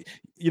was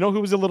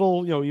a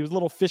little, he was a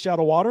little fish out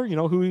of water. You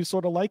know who he's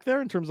sort of like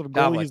there in terms of a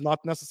goalie. He's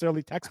not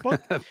necessarily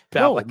textbook.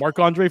 No,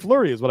 Marc-Andre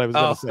Fleury is what I was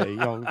going to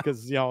say.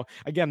 Because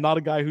again, not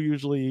a guy who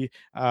usually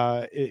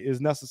is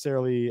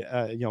necessarily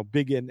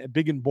big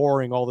and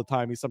boring all the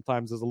time. He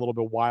sometimes is a little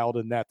bit wild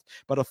in net,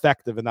 but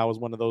effective. And that was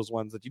one of those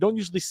ones that you don't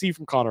usually see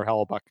from Connor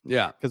Hellebuyck.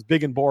 Yeah, because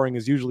big and boring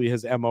is usually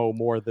his MO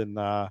more than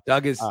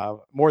Doug is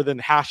more than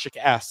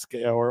Hasek-esque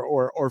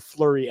or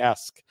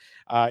Fleury-esque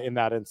in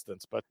that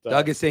instance. But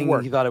Doug is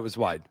saying he thought it was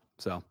wide.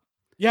 So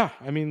yeah,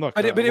 I mean, look,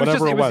 but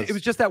it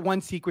was just that one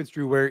sequence,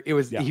 Drew, where it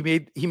was he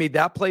made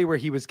that play where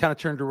he was kind of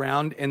turned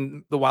around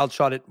and the Wild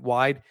shot it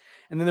wide,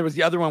 and then there was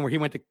the other one where he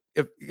went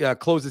to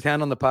close his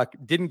hand on the puck,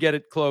 didn't get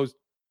it closed,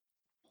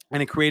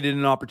 and it created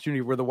an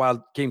opportunity where the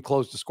Wild came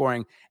close to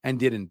scoring and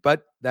didn't.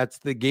 But that's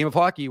the game of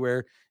hockey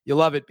where you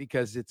love it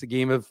because it's a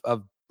game of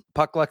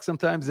puck luck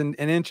sometimes and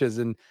inches.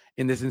 And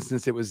in this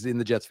instance, it was in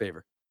the Jets'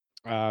 favor.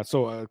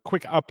 So a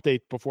quick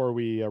update before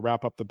we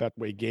wrap up the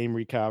Betway game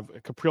recap.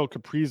 Kirill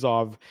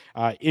Kaprizov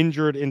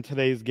injured in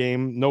today's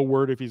game. No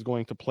word if he's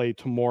going to play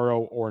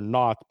tomorrow or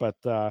not. But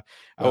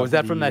was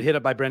that from that hit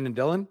up by Brendan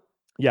Dillon?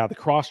 Yeah, the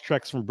cross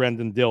checks from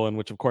Brendan Dillon,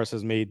 which of course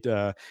has made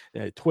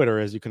Twitter,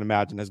 as you can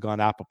imagine, has gone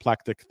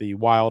apoplectic. The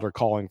Wild are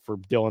calling for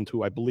Dillon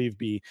to, I believe,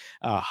 be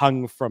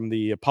hung from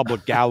the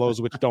public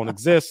gallows, which don't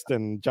exist.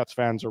 And Jets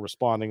fans are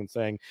responding and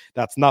saying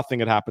that's nothing.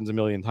 It happens a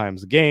million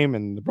times a game,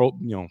 and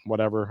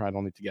whatever. I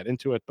don't need to get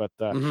into it, but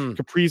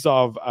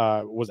Kaprizov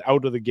was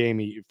out of the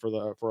game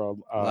for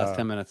last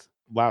 10 minutes.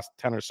 Last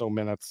 10 or so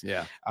minutes.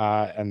 Yeah.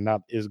 And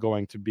that is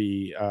going to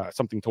be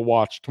something to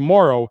watch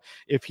tomorrow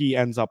if he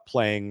ends up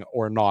playing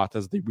or not,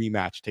 as the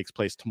rematch takes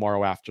place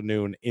tomorrow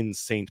afternoon in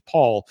St.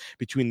 Paul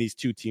between these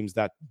two teams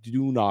that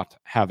do not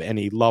have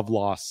any love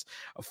loss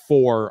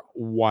for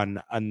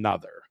one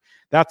another.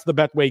 That's the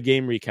Betway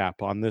game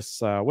recap on this,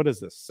 what is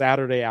this,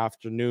 Saturday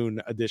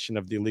afternoon edition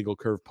of the Illegal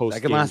Curve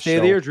post-game Second last day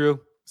of the year, Drew.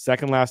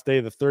 Second last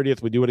day, the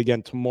 30th. We do it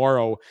again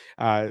tomorrow.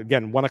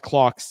 Again,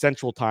 1:00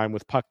 Central Time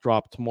with puck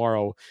drop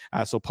tomorrow.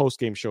 So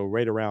post-game show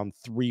right around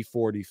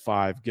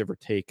 3:45, give or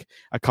take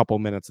a couple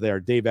minutes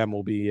there. Dave M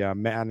will be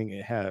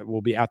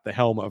will be at the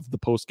helm of the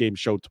post-game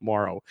show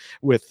tomorrow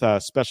with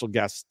special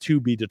guests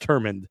to be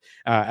determined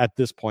at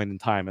this point in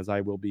time, as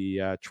I will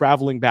be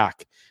traveling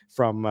back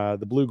from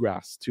the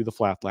Bluegrass to the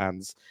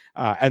Flatlands.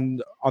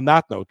 And on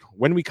that note,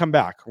 when we come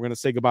back, we're going to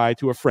say goodbye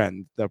to a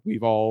friend that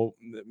we've all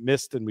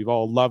missed and we've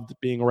all loved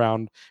being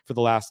around for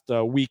the last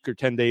week or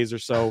 10 days or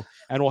so.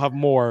 And we'll have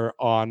more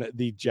on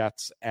the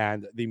Jets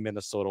and the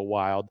Minnesota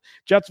Wild.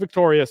 Jets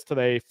victorious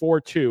today,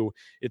 4-2.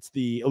 It's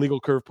the Illegal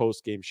Curve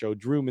post-game show.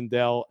 Drew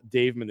Mindell,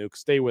 Dave Manouk.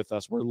 Stay with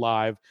us. We're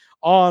live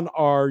on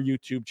our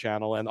YouTube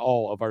channel and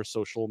all of our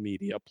social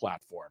media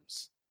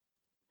platforms.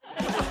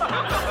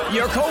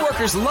 Your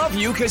coworkers love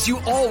you because you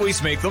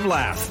always make them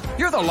laugh.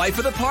 You're the life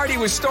of the party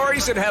with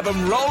stories that have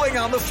them rolling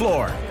on the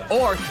floor.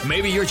 Or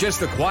maybe you're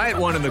just the quiet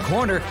one in the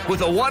corner with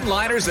the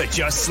one-liners that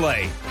just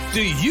slay.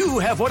 Do you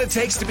have what it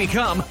takes to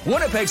become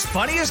Winnipeg's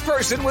funniest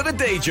person with a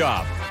day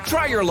job?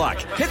 Try your luck.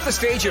 Hit the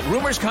stage at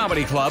Rumors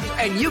Comedy Club,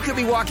 and you could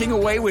be walking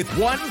away with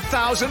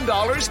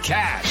 $1,000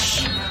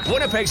 cash.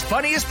 Winnipeg's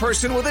funniest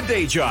person with a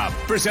day job.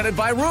 Presented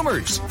by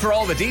Rumors. For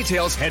all the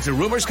details, head to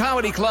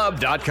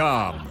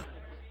rumorscomedyclub.com.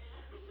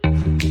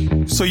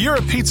 So you're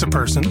a pizza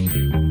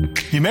person,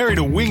 you married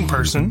a wing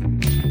person,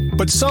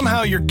 but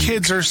somehow your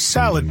kids are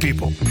salad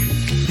people.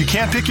 You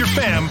can't pick your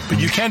fam, but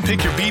you can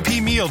pick your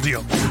BP meal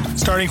deal,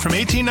 starting from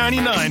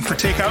 $18.99 for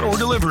takeout or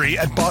delivery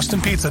at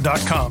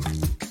bostonpizza.com.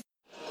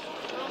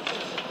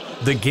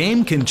 The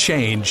game can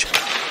change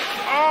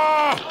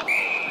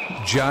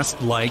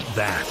just like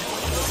that.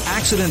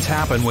 Accidents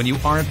happen when you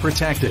aren't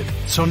protected.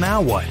 So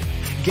now what?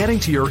 Getting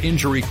to your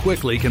injury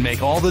quickly can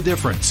make all the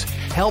difference.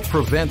 Help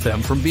prevent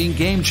them from being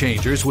game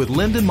changers with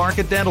Linden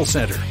Market Dental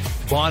Center.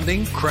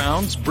 Bonding,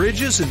 crowns,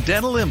 bridges, and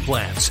dental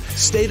implants.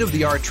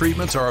 State-of-the-art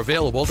treatments are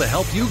available to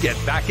help you get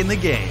back in the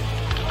game.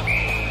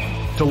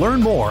 To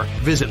learn more,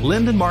 visit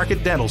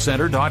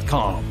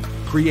lindenmarketdentalcenter.com.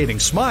 Creating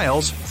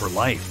smiles for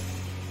life.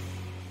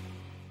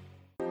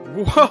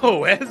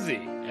 Whoa,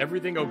 Ezzy,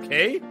 everything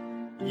okay?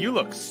 You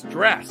look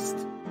stressed.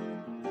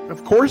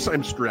 Of course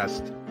I'm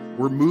stressed.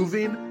 We're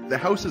moving, the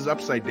house is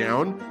upside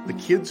down, the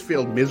kids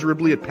failed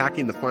miserably at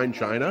packing the fine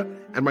china,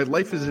 and my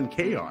life is in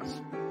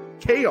chaos.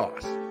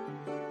 Chaos!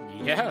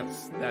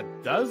 Yes, that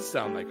does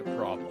sound like a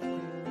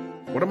problem.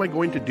 What am I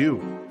going to do?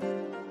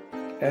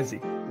 Ezzy,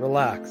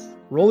 relax.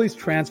 Rolly's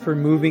Transfer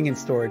Moving and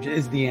Storage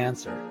is the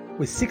answer.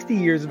 With 60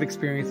 years of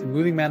experience in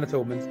moving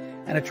Manitobans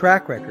and a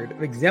track record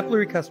of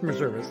exemplary customer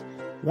service,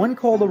 one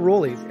call to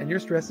Rolly's and your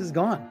stress is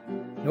gone.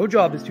 No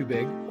job is too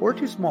big or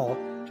too small.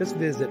 Just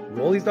visit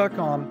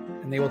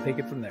Rollies.com and they will take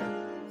it from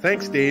there.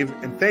 Thanks, Dave,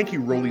 and thank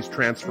you, Rolly's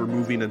Transfer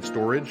Moving and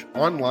Storage,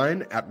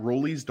 online at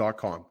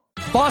Rollies.com.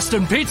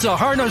 Boston Pizza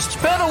harnessed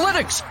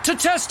Betalytics to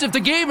test if the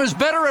game is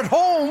better at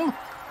home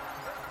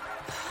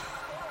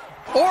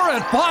or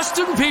at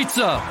Boston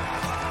Pizza.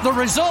 The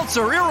results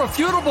are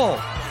irrefutable.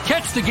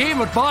 Catch the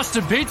game at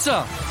Boston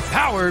Pizza,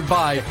 powered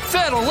by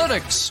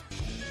Betalytics.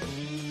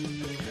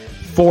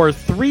 For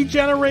 3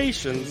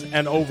 generations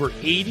and over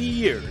 80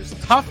 years,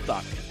 Tough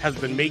Duck has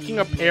been making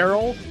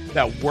apparel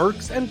that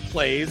works and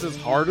plays as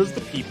hard as the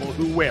people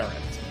who wear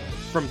it.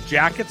 From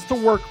jackets to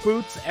work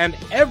boots and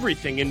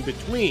everything in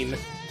between,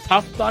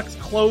 Tough Duck's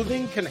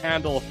clothing can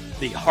handle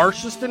the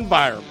harshest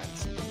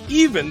environments,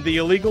 even the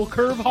illegal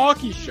curve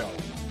hockey show.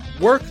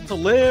 Work to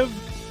live,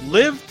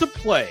 live to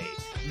play.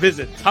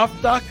 Visit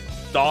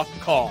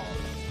toughduck.com.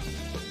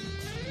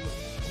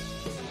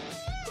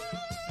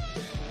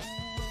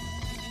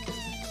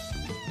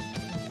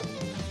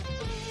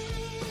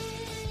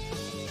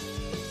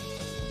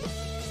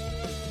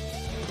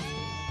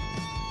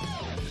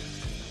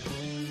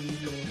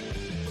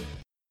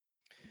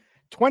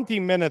 "20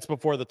 minutes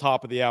before the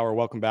top of the hour.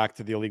 Welcome back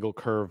to the Illegal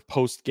Curve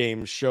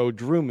post-game show.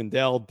 Drew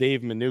Mandel, Dave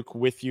Manouk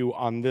with you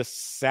on this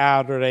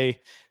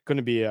Saturday. Going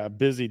to be a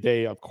busy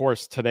day. Of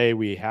course, today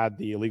we had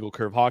the Illegal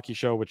Curve hockey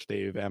show, which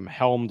Dave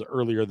helmed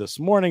earlier this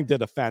morning.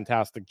 Did a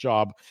fantastic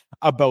job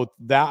about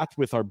that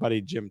with our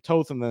buddy Jim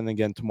Toth, and then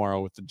again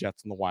tomorrow with the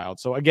Jets and the Wild.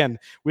 So again,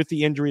 with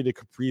the injury to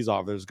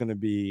Kaprizov, there's going to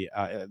be,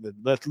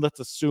 let's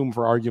assume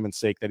for argument's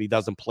sake that he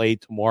doesn't play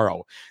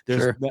tomorrow.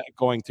 There's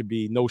going to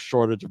be no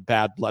shortage of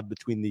bad blood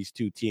between these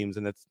two teams,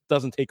 and it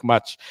doesn't take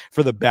much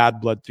for the bad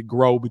blood to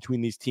grow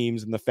between these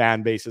teams and the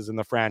fan bases and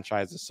the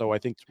franchises. So I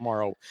think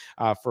tomorrow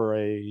for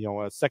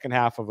a second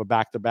half of a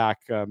back-to-back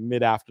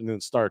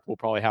mid-afternoon start, we'll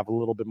probably have a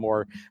little bit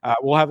more.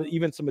 We'll have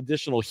even some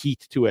additional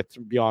heat to it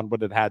beyond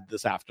what it had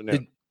this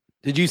afternoon.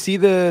 Did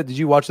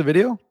you watch the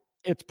video?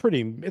 It's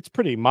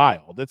pretty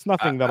mild. It's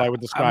nothing that I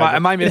would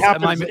describe.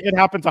 It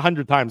happens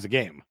 100 times a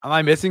game. Am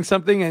I missing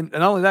something? And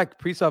not only that,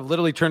 Kaprizov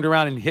literally turned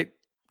around and hit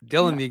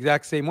Dylan the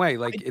exact same way.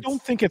 I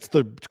don't think it's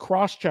the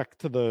cross check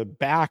to the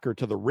back or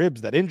to the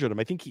ribs that injured him.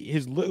 I think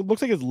it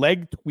looks like his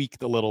leg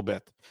tweaked a little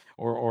bit,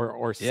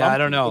 or something. Yeah, I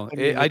don't know.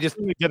 It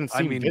didn't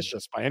seem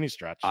vicious by any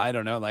stretch. I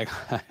don't know. Like,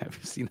 I've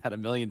seen that a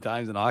million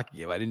times in a hockey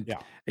game. I didn't. Yeah.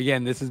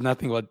 Again, this is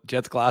nothing about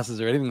Jets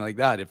glasses or anything like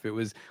that. If it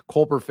was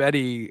Cole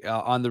Perfetti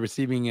on the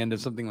receiving end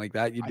of something like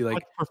that, you'd be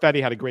like,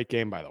 Perfetti had a great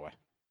game, by the way.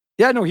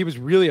 Yeah, no, he was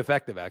really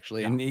effective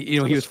actually, and he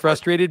was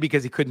frustrated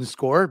because he couldn't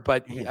score.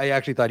 But I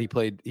actually thought he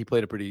played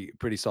a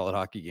pretty solid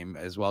hockey game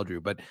as well,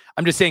 Drew. But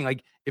I'm just saying,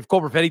 like, if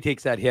Cole Perfetti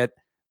takes that hit,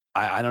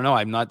 I don't know.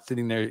 I'm not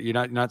sitting there.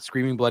 You're not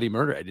screaming bloody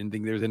murder. I didn't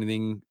think there was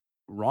anything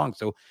wrong.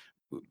 So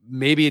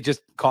maybe it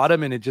just caught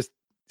him and it just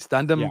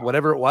stunned him,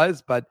 whatever it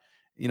was. But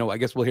I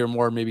guess we'll hear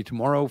more maybe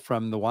tomorrow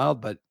from the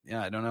Wild. But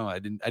yeah, I don't know. I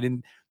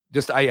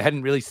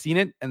hadn't really seen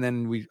it, and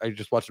then I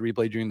just watched the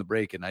replay during the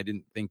break, and I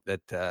didn't think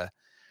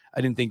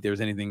there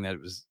was anything that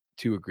was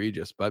too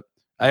egregious, but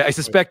I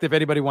suspect if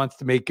anybody wants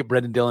to make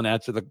Brendan Dillon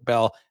answer the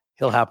bell,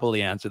 he'll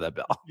happily answer that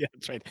bell. Yeah,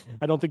 that's right.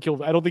 I don't think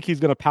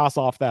he's going to pass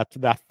off that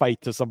fight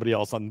to somebody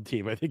else on the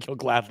team. I think he'll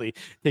gladly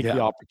take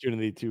the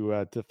opportunity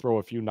to throw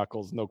a few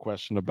knuckles, no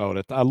question about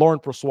it.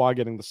 Laurent Brossoit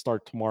getting the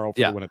start tomorrow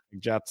for the Winnipeg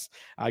Jets.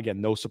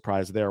 Again, no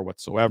surprise there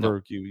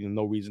whatsoever.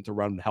 No reason to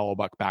run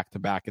Hellebuck back to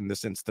back in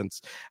this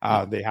instance.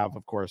 They have,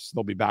 of course,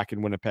 they'll be back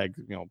in Winnipeg.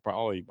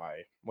 Probably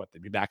by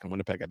they'll be back in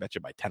Winnipeg, I bet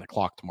you, by 10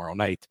 o'clock tomorrow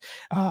night.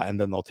 And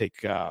then they'll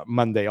take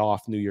Monday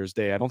off, New Year's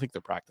Day. I don't think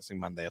they're practicing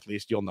Monday, at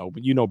least. You'll know,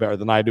 but you know better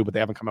than I do, but they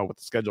haven't come out with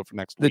the schedule for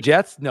next week. The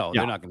Jets? No,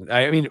 they're not going to.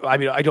 I mean,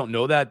 I don't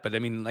know that, but I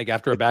mean, like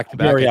after a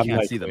back-to-back, I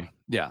can't see them.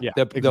 Yeah,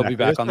 they'll be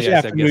back on the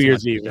ice after New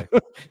Year's Eve.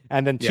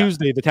 And then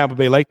Tuesday, the Tampa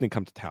Bay Lightning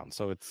come to town.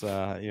 So it's,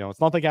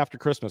 it's not like after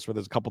Christmas where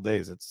there's a couple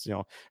days. It's,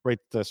 right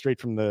straight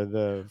from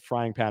the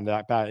frying pan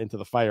into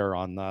the fire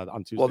on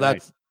Tuesday. Well,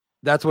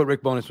 that's what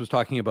Rick Bowness was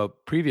talking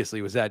about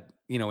previously, was that,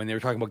 when they were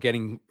talking about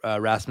getting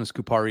Rasmus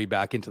Kupari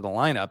back into the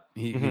lineup,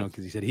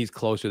 because he said he's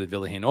closer to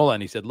Ville Heinola,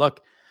 and he said,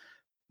 look,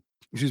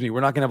 we're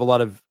not going to have a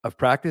lot of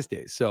practice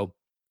days. So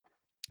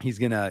he's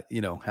going to,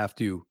 have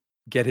to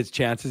get his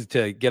chances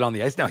to get on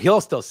the ice. Now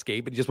he'll still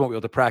skate, but he just won't be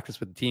able to practice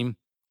with the team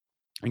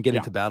and get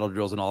into battle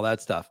drills and all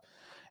that stuff.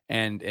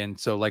 And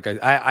so like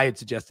I had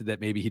suggested that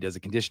maybe he does a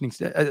conditioning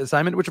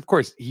assignment, which of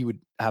course he would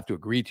have to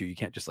agree to. You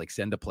can't just like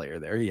send a player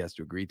there. He has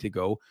to agree to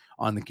go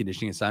on the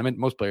conditioning assignment.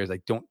 Most players I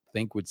don't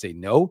think would say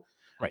no.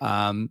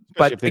 Right.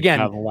 But again,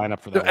 the lineup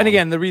for that and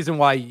again, the reason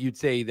why you'd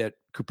say that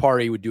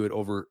Kupari would do it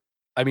over,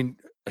 I mean,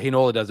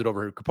 Heinola does it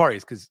over Kupari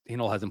is because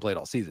Heinola hasn't played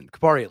all season.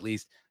 Kupari at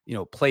least,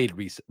 played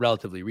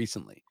relatively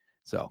recently.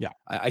 So yeah,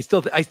 I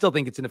still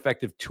think it's an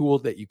effective tool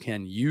that you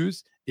can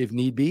use if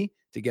need be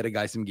to get a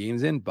guy some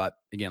games in. But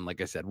again,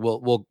 like I said,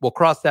 we'll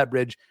cross that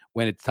bridge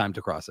when it's time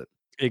to cross it.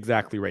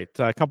 Exactly right.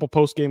 A couple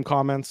post-game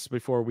comments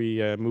before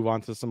we move on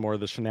to some more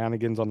of the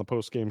shenanigans on the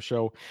post-game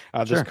show.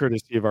 This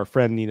courtesy of our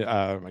friend Nino.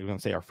 I'm going to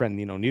say our friend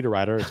Nino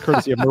Niederreiter. It's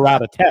courtesy of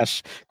Murat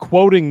Atesh,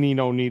 quoting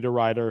Nino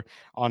Niederreiter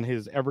on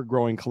his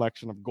ever-growing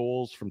collection of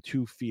goals from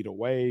 2 feet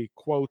away.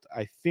 Quote,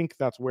 "I think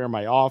that's where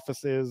my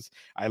office is.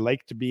 I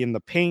like to be in the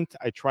paint.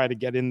 I try to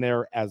get in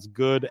there as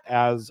good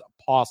as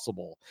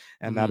possible."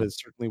 And that is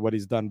certainly what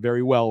he's done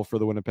very well for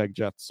the Winnipeg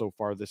Jets so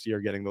far this year,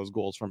 getting those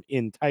goals from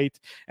in tight.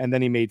 And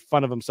then he made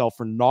fun of himself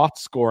for not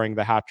scoring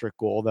the hat-trick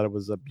goal, that it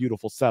was a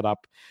beautiful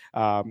setup,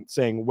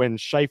 saying, when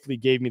Scheifele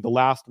gave me the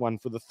last one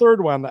for the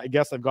third one, I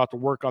guess I've got to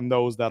work on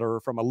those that are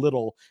from a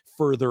little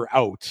further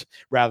out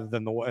rather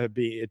than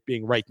it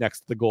being right next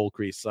to the goal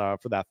crease for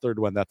that third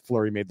one that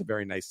Fleury made the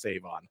very nice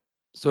save on.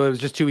 So it was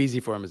just too easy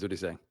for him, is what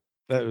he's saying.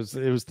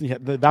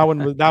 That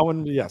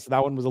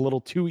one was a little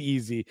too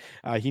easy.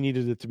 He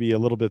needed it to be a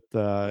little bit.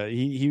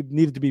 He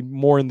needed to be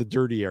more in the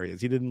dirty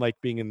areas. He didn't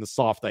like being in the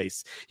soft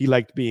ice. He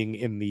liked being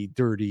in the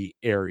dirty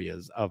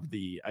areas of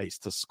the ice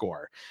to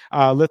score.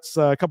 Let's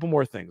a couple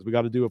more things. We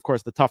got to do, of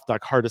course, the Tough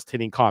Duck hardest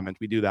hitting comment.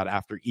 We do that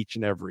after each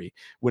and every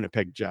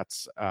Winnipeg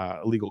Jets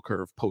Illegal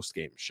Curve post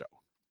game show.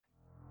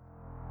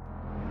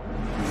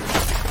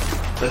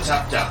 The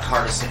Tough Duck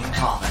hardest hitting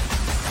comment.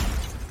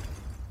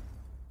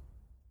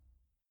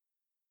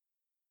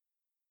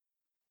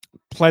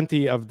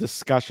 Plenty of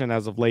discussion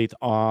as of late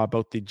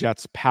about the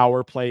Jets'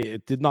 power play.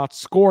 It did not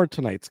score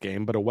tonight's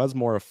game, but it was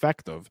more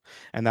effective.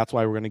 And that's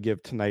why we're going to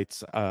give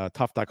tonight's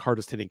Tough Duck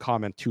hardest hitting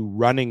comment to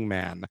Running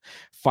Man.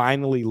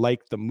 Finally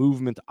liked the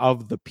movement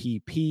of the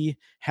PP,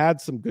 had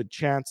some good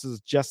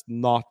chances, just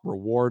not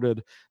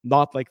rewarded.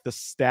 Not like the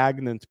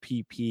stagnant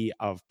PP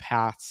of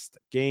past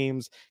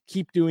games.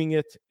 Keep doing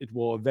it. It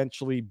will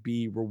eventually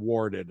be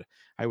rewarded.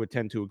 I would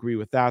tend to agree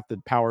with that. The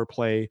power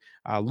play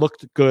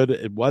looked good.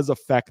 It was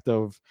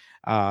effective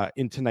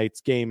in tonight's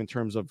game in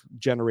terms of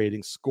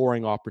generating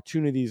scoring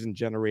opportunities and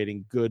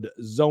generating good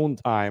zone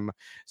time.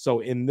 So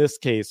in this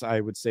case,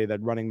 I would say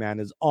that Running Man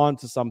is on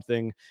to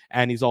something,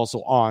 and he's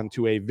also on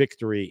to a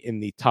victory in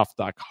the Tough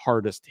Duck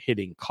hardest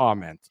hitting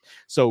comment.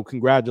 So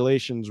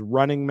congratulations,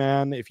 Running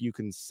Man. If you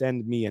can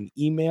send me an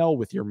email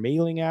with your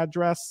mailing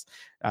address,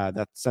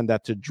 send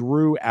that to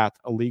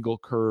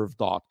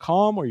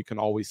drew@illegalcurve.com, or you can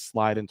always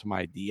slide into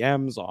my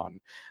DMs on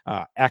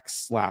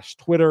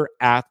X/Twitter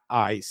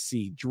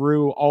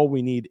 @ICDrew. All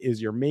we need is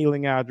your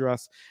mailing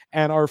address,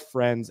 and our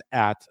friends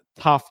at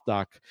Tough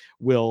Duck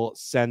will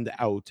send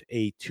out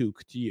a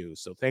toque to you.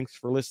 So thanks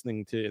for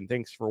listening to and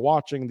thanks for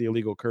watching the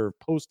Illegal Curve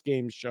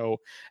post-game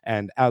show.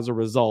 And as a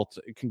result,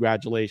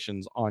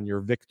 congratulations on your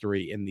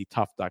victory in the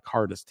Tough Duck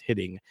hardest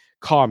hitting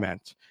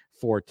comment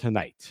for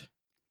tonight.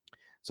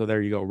 So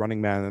there you go,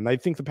 Running Man. And I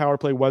think the power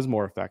play was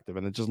more effective,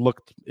 and it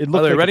looked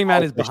like Running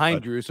Man is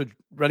behind Drew, so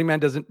Running Man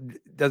doesn't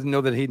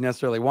know that he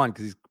necessarily won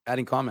because he's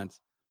adding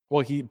comments.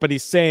 Well,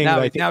 he's saying now,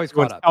 that I think now he's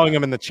caught up. Telling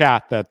him in the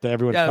chat that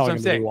everyone's telling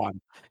him that he won.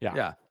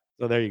 Yeah.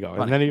 So there you go.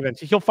 Funny. And then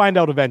eventually he'll find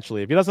out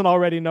eventually. If he doesn't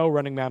already know,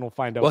 Running Man will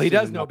find out. Well, he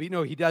does know.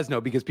 He does know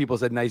because people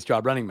said nice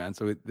job, Running Man.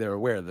 So they're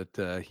aware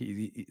that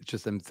he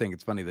just I'm saying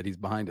it's funny that he's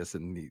behind us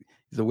and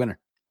he's a winner.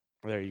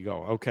 There you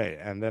go. Okay.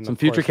 And then some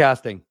future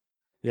casting.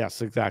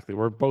 Yes, exactly.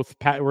 We're both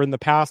we're in the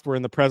past, we're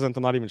in the present.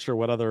 I'm not even sure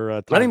what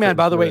other Running Man,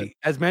 by the way,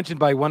 as mentioned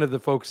by one of the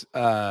folks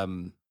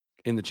in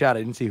the chat.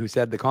 I didn't see who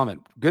said the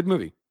comment. Good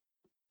movie.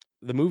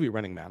 The movie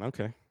Running Man.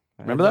 Okay.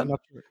 Remember that?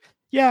 Sure.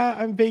 Yeah,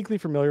 I'm vaguely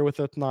familiar with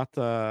it. Not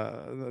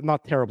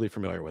terribly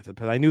familiar with it,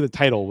 but I knew the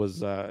title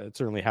was. It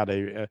certainly had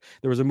there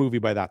was a movie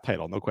by that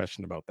title. No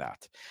question about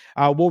that.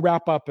 We'll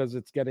wrap up as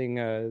it's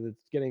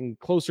getting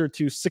closer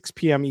to 6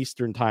 p.m.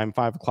 Eastern time,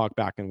 5 o'clock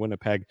back in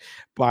Winnipeg,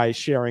 by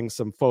sharing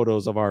some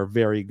photos of our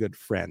very good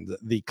friend,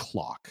 the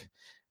clock.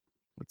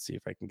 Let's see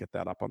if I can get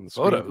that up on the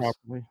screen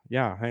properly.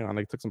 Yeah, hang on.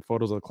 I took some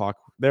photos of the clock.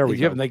 There we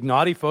go. You have like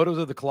naughty photos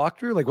of the clock,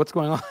 Drew? Like what's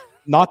going on?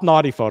 Not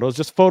naughty photos,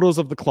 just photos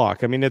of the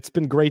clock. I mean, it's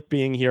been great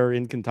being here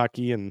in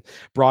Kentucky and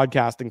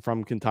broadcasting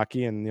from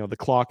Kentucky, and the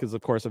clock is,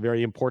 of course, a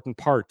very important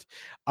part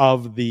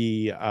of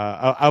the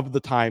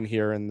time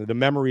here and the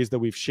memories that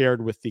we've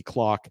shared with the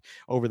clock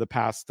over the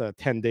past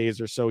 10 days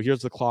or so.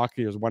 Here's the clock.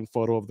 Here's one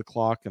photo of the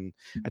clock, and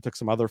I took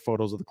some other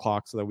photos of the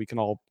clock so that we can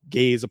all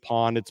gaze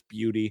upon its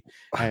beauty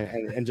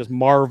and just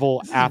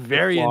marvel at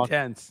very the clock.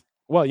 Intense.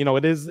 Well,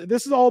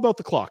 this is all about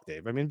the clock,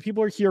 Dave. I mean,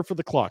 people are here for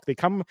the clock. They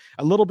come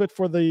a little bit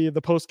for the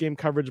post-game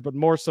coverage, but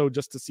more so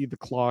just to see the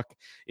clock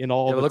in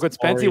all. Look what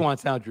Spency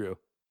wants now, Drew.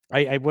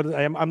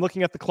 I'm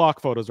looking at the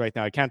clock photos right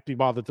now. I can't be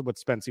bothered to what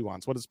Spency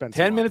wants. What does Spency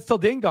 10 want? minutes till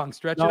ding dong.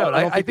 Stretch it out.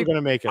 I think we're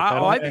gonna make it.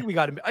 I think we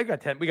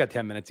got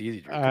 10 minutes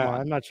easy. Drew. Come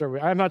on. I'm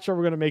not sure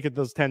we're gonna make it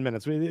those 10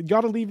 minutes. We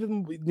got to leave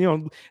them.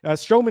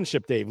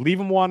 Showmanship, Dave. Leave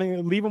them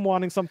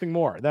wanting something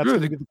more. That's Drew,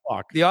 gonna be the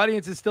clock. The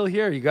audience is still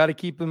here. You got to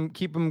keep them.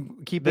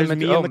 There's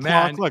me and the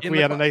clock. Look, we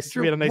had a nice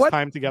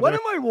time together. What am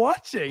I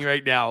watching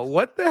right now?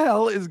 What the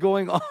hell is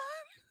going on?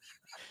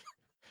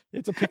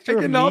 It's a picture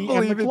of me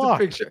and the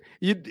clock. It's a picture.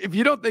 If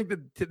you don't think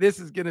that this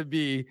is going to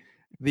be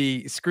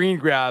the screen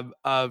grab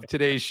of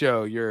today's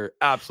show, you're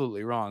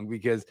absolutely wrong.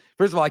 Because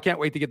first of all, I can't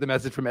wait to get the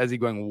message from Ezzy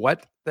going,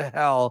 "What the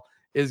hell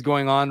is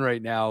going on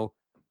right now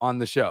on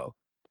the show?"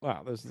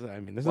 Wow, there's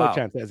no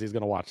chance Ezzy's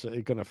going to watch.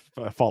 He's going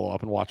to follow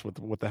up and watch what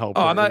the hell.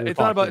 Oh, it's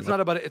not about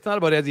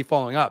Ezzy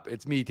following up.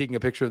 It's me taking a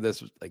picture of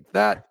this like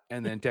that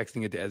and then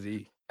texting it to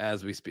Ezzy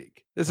as we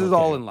speak. This is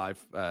all in live.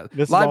 Live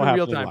in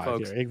real time,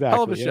 folks. Here. Exactly.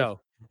 Hell of a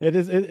show.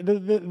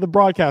 The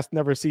broadcast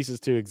never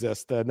ceases to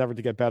exist, never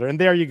to get better. And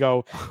there you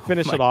go.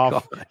 Finish it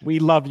off. God. We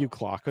love you,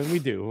 clock, and we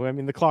do. I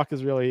mean, the clock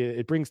is really,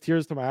 it brings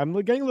tears to my. I'm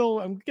getting a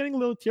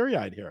little teary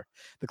eyed here.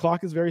 The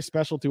clock is very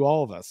special to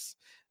all of us.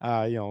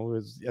 As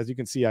you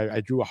can see, I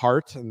drew a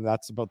heart, and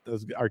that's about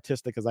as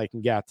artistic as I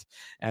can get.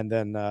 And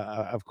then,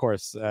 of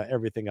course,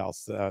 everything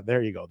else.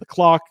 There you go. The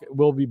clock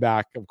will be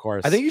back, of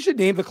course. I think you should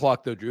name the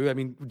clock, though, Drew. I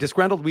mean,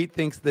 Disgruntled Wheat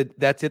thinks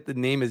that's it. The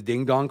name is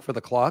Ding Dong for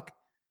the clock.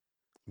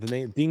 The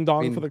name Ding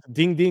Dong for the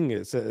Ding Ding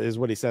is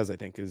what he says. I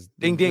think is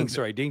Ding Ding.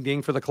 Sorry, Ding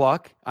Ding for the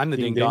clock. I'm the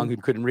Ding Dong who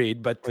couldn't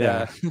read, but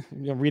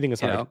reading is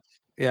hard.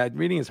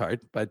 Reading is hard.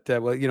 But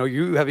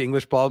you have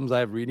English problems. I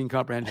have reading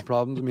comprehension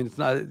problems. I mean, it's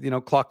not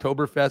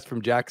Clocktoberfest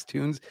from Jack's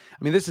Tunes.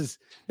 I mean, this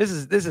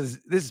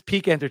is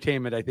peak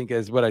entertainment. I think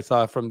is what I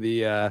saw from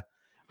the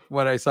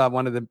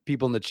one of the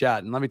people in the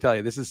chat. And let me tell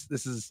you, this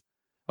is.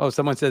 Oh,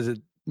 someone says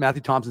it.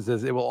 Matthew Thompson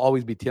says it will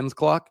always be Tim's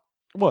clock.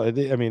 Well, it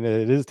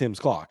is Tim's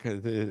clock.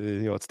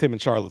 It's Tim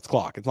and Charlotte's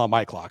clock. It's not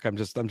my clock. I'm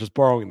just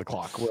borrowing the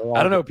clock.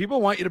 I don't know.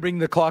 People want you to bring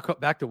the clock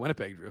back to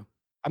Winnipeg, Drew.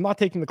 I'm not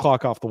taking the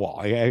clock off the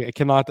wall. I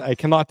cannot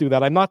do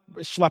that. I'm not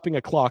schlepping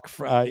a clock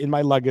in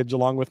my luggage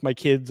along with my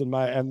kids and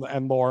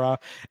Laura.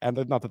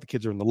 And not that the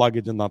kids are in the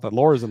luggage and not that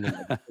Laura's in the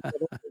luggage.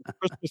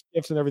 Christmas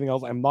gifts and everything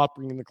else. I'm not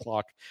bringing the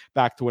clock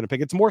back to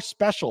Winnipeg. It's more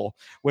special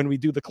when we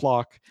do the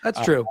clock. That's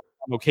true.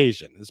 On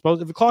occasion. Suppose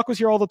if the clock was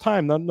here all the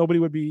time, nobody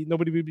would be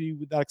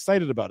that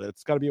excited about it.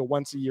 It's got to be a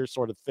once a year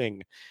sort of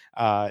thing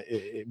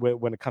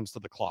when it comes to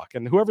the clock.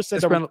 And whoever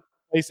said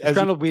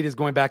Disgruntled Wheat is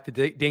going back to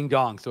Ding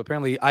Dong. So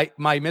apparently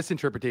my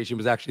misinterpretation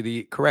was actually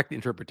the correct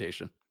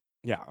interpretation.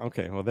 Yeah.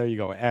 Okay. Well, there you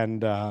go.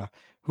 And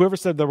whoever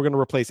said that we're going to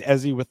replace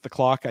Ezzy with the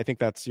clock, I think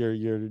that's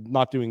you're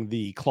not doing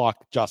the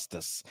clock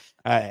justice.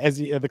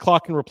 Ezzy, the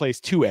clock can replace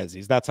two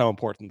Ezzies. That's how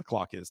important the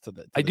clock is to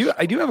the. I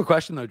do have a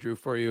question though, Drew,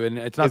 for you, and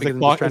it's not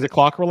because is it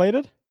clock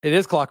related? It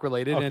is clock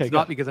related, and it's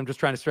not because I'm just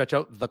trying to stretch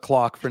out the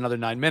clock for another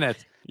 9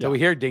 minutes. So we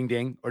hear ding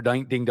ding or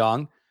ding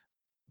dong,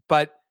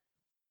 but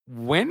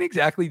when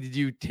exactly did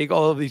you take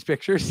all of these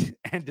pictures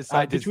and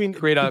decide to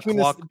create a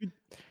clock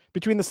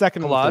between the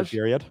second and third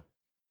period?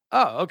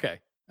 Oh, okay.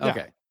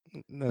 Yeah.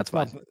 That's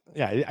fine.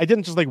 I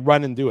didn't just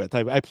run and do it.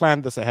 I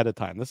planned this ahead of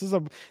time. This is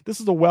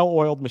a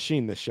well-oiled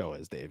machine. This show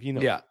is, Dave.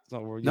 Yeah.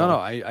 So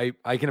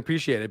I can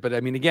appreciate it, but I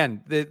mean,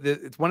 again,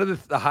 it's one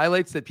of the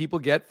highlights that people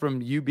get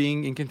from you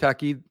being in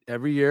Kentucky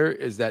every year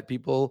is that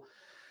people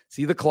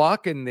see the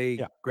clock and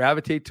they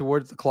gravitate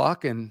towards the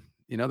clock, and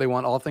they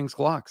want all things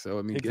clock. So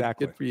I mean,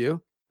 exactly. Good for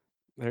you.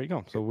 There you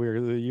go. So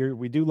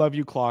we do love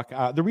you, clock.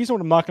 The reason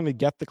I'm not going to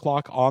get the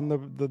clock on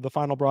the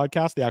final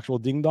broadcast, the actual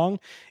ding dong,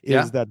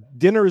 is that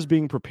dinner is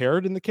being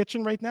prepared in the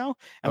kitchen right now,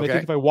 and I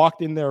think if I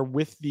walked in there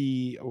with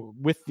the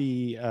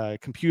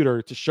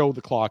computer to show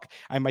the clock,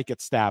 I might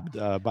get stabbed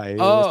by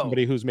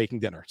somebody who's making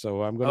dinner.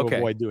 So I'm going to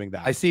avoid doing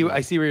that. I see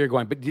where you're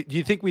going. But do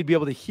you think we'd be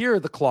able to hear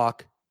the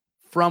clock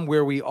from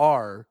where we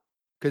are?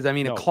 Because I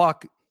mean, a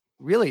clock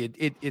really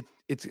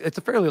it's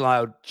a fairly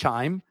loud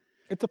chime.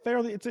 It's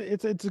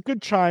a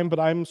good chime, but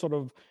I'm sort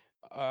of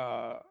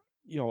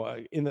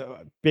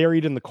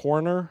buried in the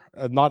corner,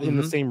 not in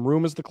the same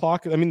room as the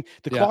clock. I mean,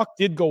 the clock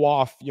did go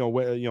off,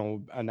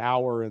 an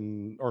hour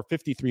or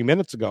 53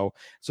 minutes ago,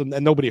 and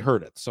nobody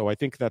heard it. So I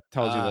think that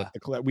tells you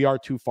that we are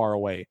too far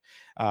away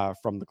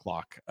from the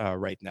clock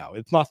right now.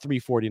 It's not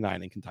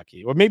 3:49 in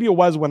Kentucky, or maybe it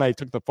was when I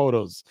took the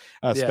photos.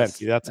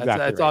 Spency, that's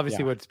right.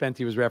 Obviously what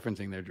Spency was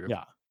referencing there, Drew.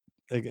 Yeah.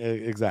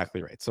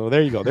 Exactly right. So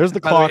there you go. There's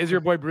the clock. Is your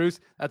boy Bruce?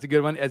 That's a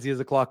good one. As he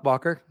is a clock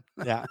balker.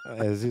 Yeah,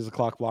 he's a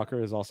clock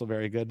blocker is also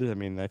very good. I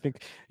mean, I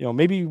think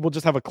maybe we'll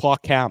just have a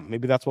clock cam.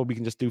 Maybe that's what we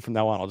can just do from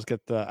now on. I'll just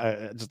get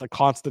just a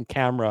constant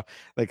camera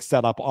like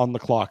set up on the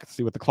clock to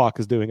see what the clock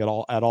is doing at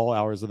all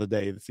hours of the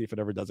day to see if it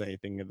ever does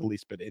anything the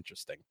least bit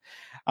interesting.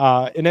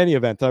 In any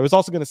event, I was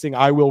also going to sing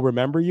 "I Will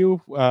Remember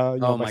You."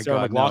 Oh my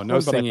God, no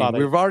singing.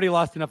 We've already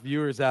lost enough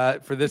viewers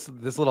for this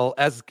little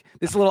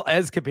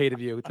escapade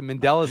of you. It's a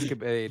Mandela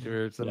escapade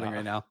or something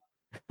right now.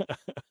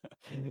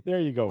 There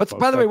you go.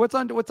 By the way, what's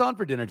on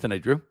for dinner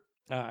tonight, Drew?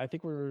 I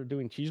think we're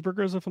doing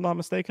cheeseburgers, if I'm not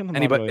mistaken.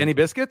 Any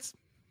biscuits?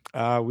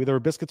 There were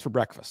biscuits for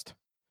breakfast.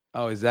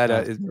 Oh, is that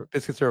is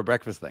biscuits are a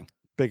breakfast thing?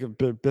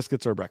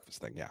 Biscuits are a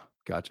breakfast thing, yeah.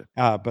 Gotcha.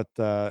 But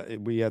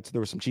there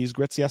were some cheese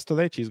grits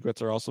yesterday. Cheese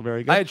grits are also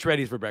very good. I had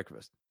Shreddies for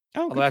breakfast.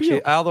 Oh,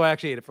 although I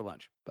actually ate it for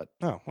lunch. But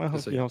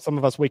some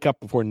of us wake up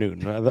before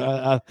noon.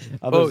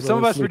 Some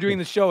of us were doing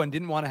the show and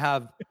didn't want to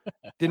have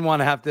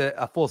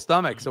a full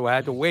stomach, so I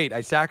had to wait.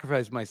 I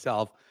sacrificed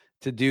myself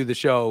to do the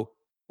show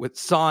with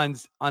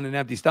Sans on an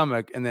empty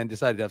stomach, and then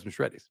decided to have some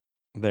Shreddies.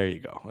 There you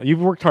go.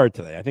 You've worked hard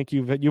today. I think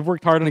you've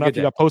worked hard enough.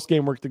 You got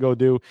post-game work to go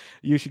do.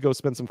 You should go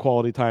spend some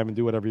quality time and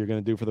do whatever you're going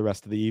to do for the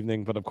rest of the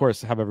evening. But of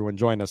course, have everyone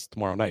join us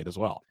tomorrow night as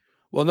well.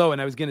 Well, no,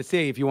 and I was going to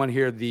say, if you want to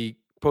hear the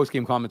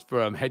post-game comments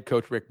from head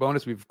coach Rick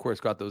Bowness, we've of course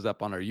got those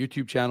up on our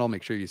YouTube channel.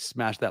 Make sure you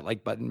smash that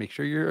like button. Make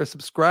sure you're a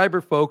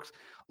subscriber, folks.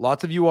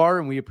 Lots of you are,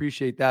 and we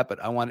appreciate that.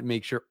 But I want to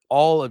make sure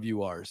all of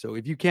you are. So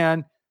if you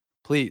can,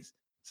 please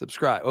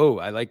subscribe. Oh,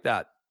 I like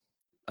that.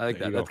 That's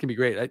going to be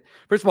great.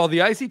 First of all, the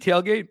IC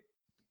tailgate,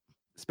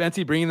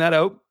 Spency bringing that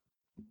out.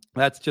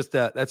 That's just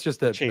a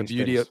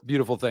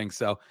beautiful thing.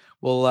 So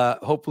we'll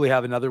hopefully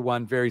have another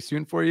one very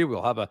soon for you.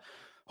 We'll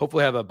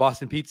hopefully have a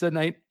Boston Pizza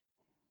night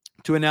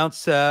to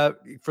announce for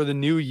the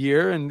new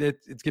year, and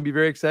it's going to be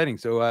very exciting.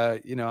 So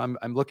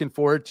I'm looking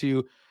forward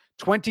to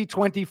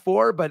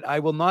 2024, but I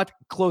will not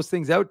close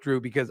things out,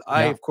 Drew, because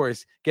I of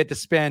course get to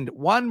spend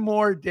one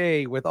more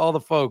day with all the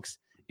folks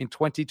in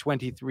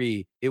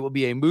 2023. It will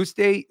be a Moose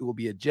Day. It will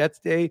be a Jets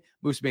Day.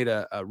 Moose made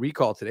a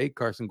recall today,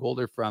 Carson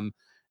Golder from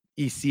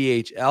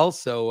ECHL.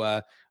 So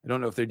I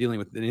don't know if they're dealing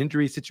with an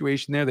injury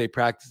situation there. They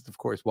practiced, of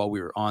course, while we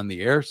were on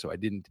the air, so I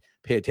didn't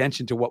pay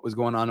attention to what was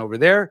going on over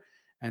there.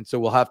 And so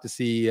we'll have to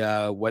see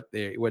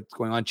what's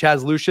going on.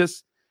 Chaz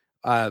Lucius,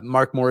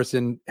 Mark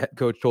Morrison, head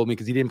coach, told me,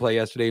 because he didn't play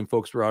yesterday and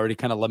folks were already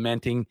kind of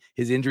lamenting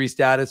his injury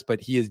status,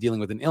 but he is dealing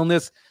with an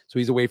illness. So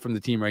he's away from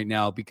the team right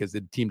now because the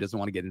team doesn't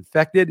want to get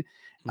infected.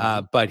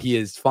 But he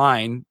is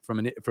fine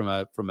from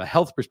a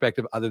health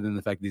perspective, other than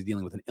the fact that he's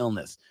dealing with an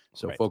illness.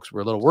 So folks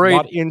were a little worried.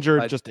 Not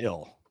injured, just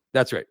ill.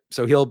 That's right.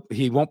 So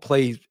he won't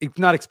play. He's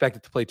not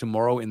expected to play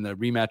tomorrow in the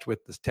rematch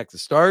with the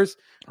Texas Stars.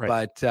 Right.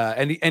 But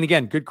and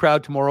again, good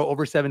crowd tomorrow,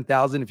 over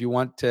 7,000. If you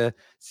want to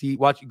you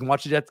can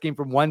watch the Jets game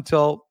from 1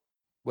 till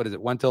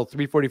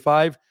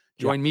 3:45.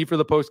 Join me for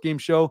the post game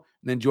show,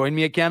 and then join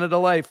me at Canada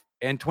Life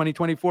and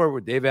 2024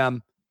 with Dave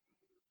M.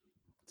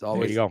 It's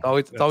always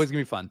gonna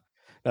be fun.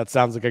 That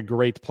sounds like a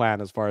great plan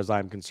as far as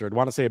I'm concerned. I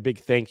want to say a big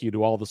thank you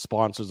to all the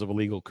sponsors of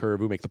Illegal Curve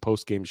who make the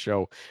post-game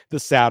show, the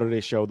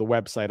Saturday show, the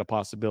website a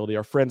possibility,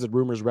 our friends at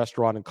Rumors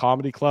Restaurant and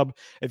Comedy Club.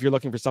 If you're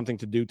looking for something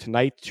to do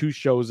tonight, 2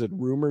 shows at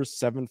Rumors,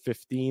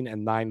 7:15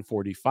 and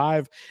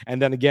 9:45. And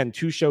then again,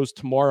 2 shows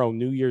tomorrow,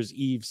 New Year's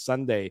Eve,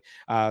 Sunday.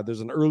 There's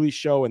an early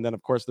show, and then,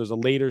 of course, there's a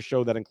later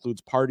show that includes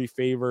party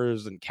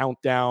favors and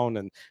countdown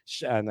and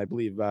I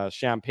believe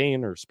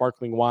champagne or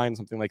sparkling wine,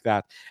 something like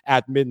that,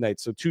 at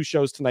midnight. So 2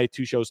 shows tonight,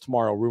 2 shows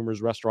tomorrow.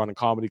 Rumors Restaurant and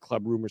Comedy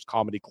Club,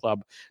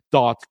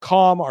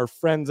 rumorscomedyclub.com. Our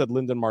friends at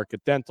Linden Market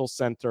Dental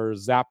Center,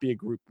 Zappia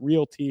Group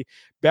Realty,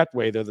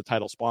 Betway, they're the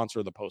title sponsor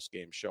of the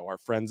post-game show. Our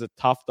friends at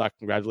Tough Duck,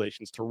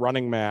 congratulations to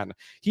Running Man.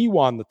 He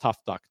won the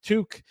Tough Duck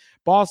Toque.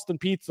 Boston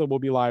Pizza will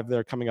be live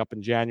there coming up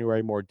in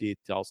January. More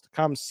details to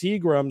come.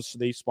 Seagram's,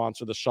 they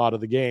sponsor the shot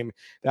of the game.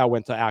 That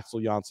went to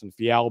Axel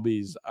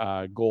Jonsson-Fialbi's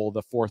goal,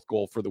 the 4th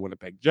goal for the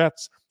Winnipeg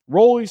Jets.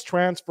 Rolly's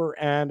Transfer,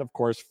 and of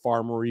course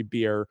Farmery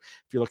Beer.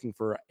 If you're looking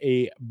for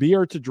a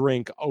beer to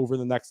drink over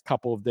the next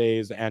couple of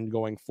days and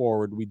going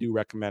forward, we do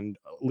recommend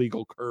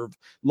Legal Curve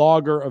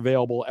Lager,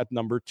 available at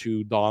number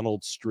 2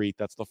 Donald Street.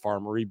 That's the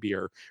Farmery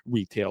Beer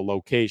retail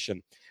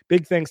location.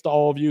 Big thanks to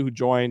all of you who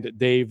joined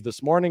Dave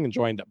this morning and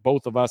joined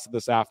both of us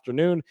this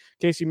afternoon. In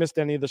case you missed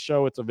any of the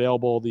show, it's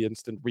available, the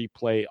instant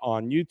replay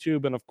on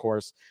YouTube, and of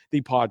course,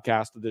 the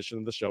podcast edition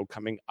of the show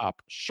coming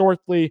up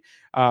shortly.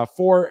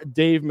 For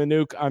Dave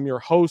Manouk, I'm your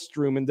host,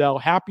 Drew Mandel.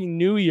 Happy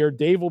New Year.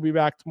 Dave will be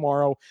back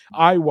tomorrow.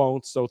 I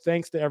won't. So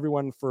thanks to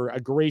everyone for a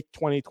great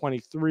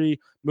 2023.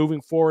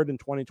 Moving forward in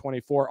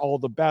 2024, all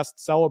the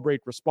best. Celebrate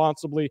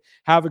responsibly.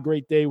 Have a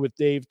great day with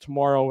Dave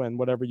tomorrow and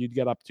whatever you'd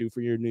get up to for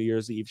your New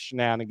Year's Eve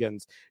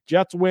shenanigans.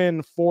 Jets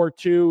win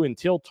 4-2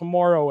 until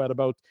tomorrow at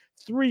about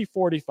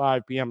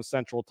 3:45 p.m.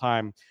 Central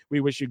Time.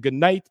 We wish you good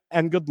night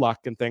and good luck,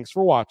 and thanks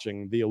for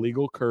watching the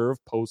Illegal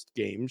Curve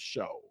post-game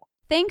show.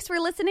 Thanks for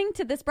listening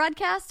to this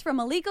broadcast from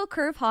Illegal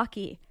Curve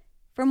Hockey.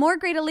 For more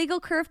great Illegal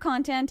Curve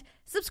content,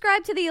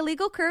 subscribe to the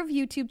Illegal Curve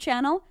YouTube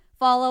channel,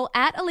 Follow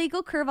at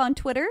Illegal Curve on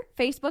Twitter,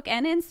 Facebook,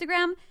 and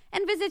Instagram,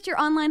 and visit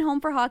your online home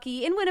for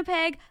hockey in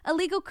Winnipeg,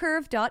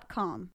 illegalcurve.com.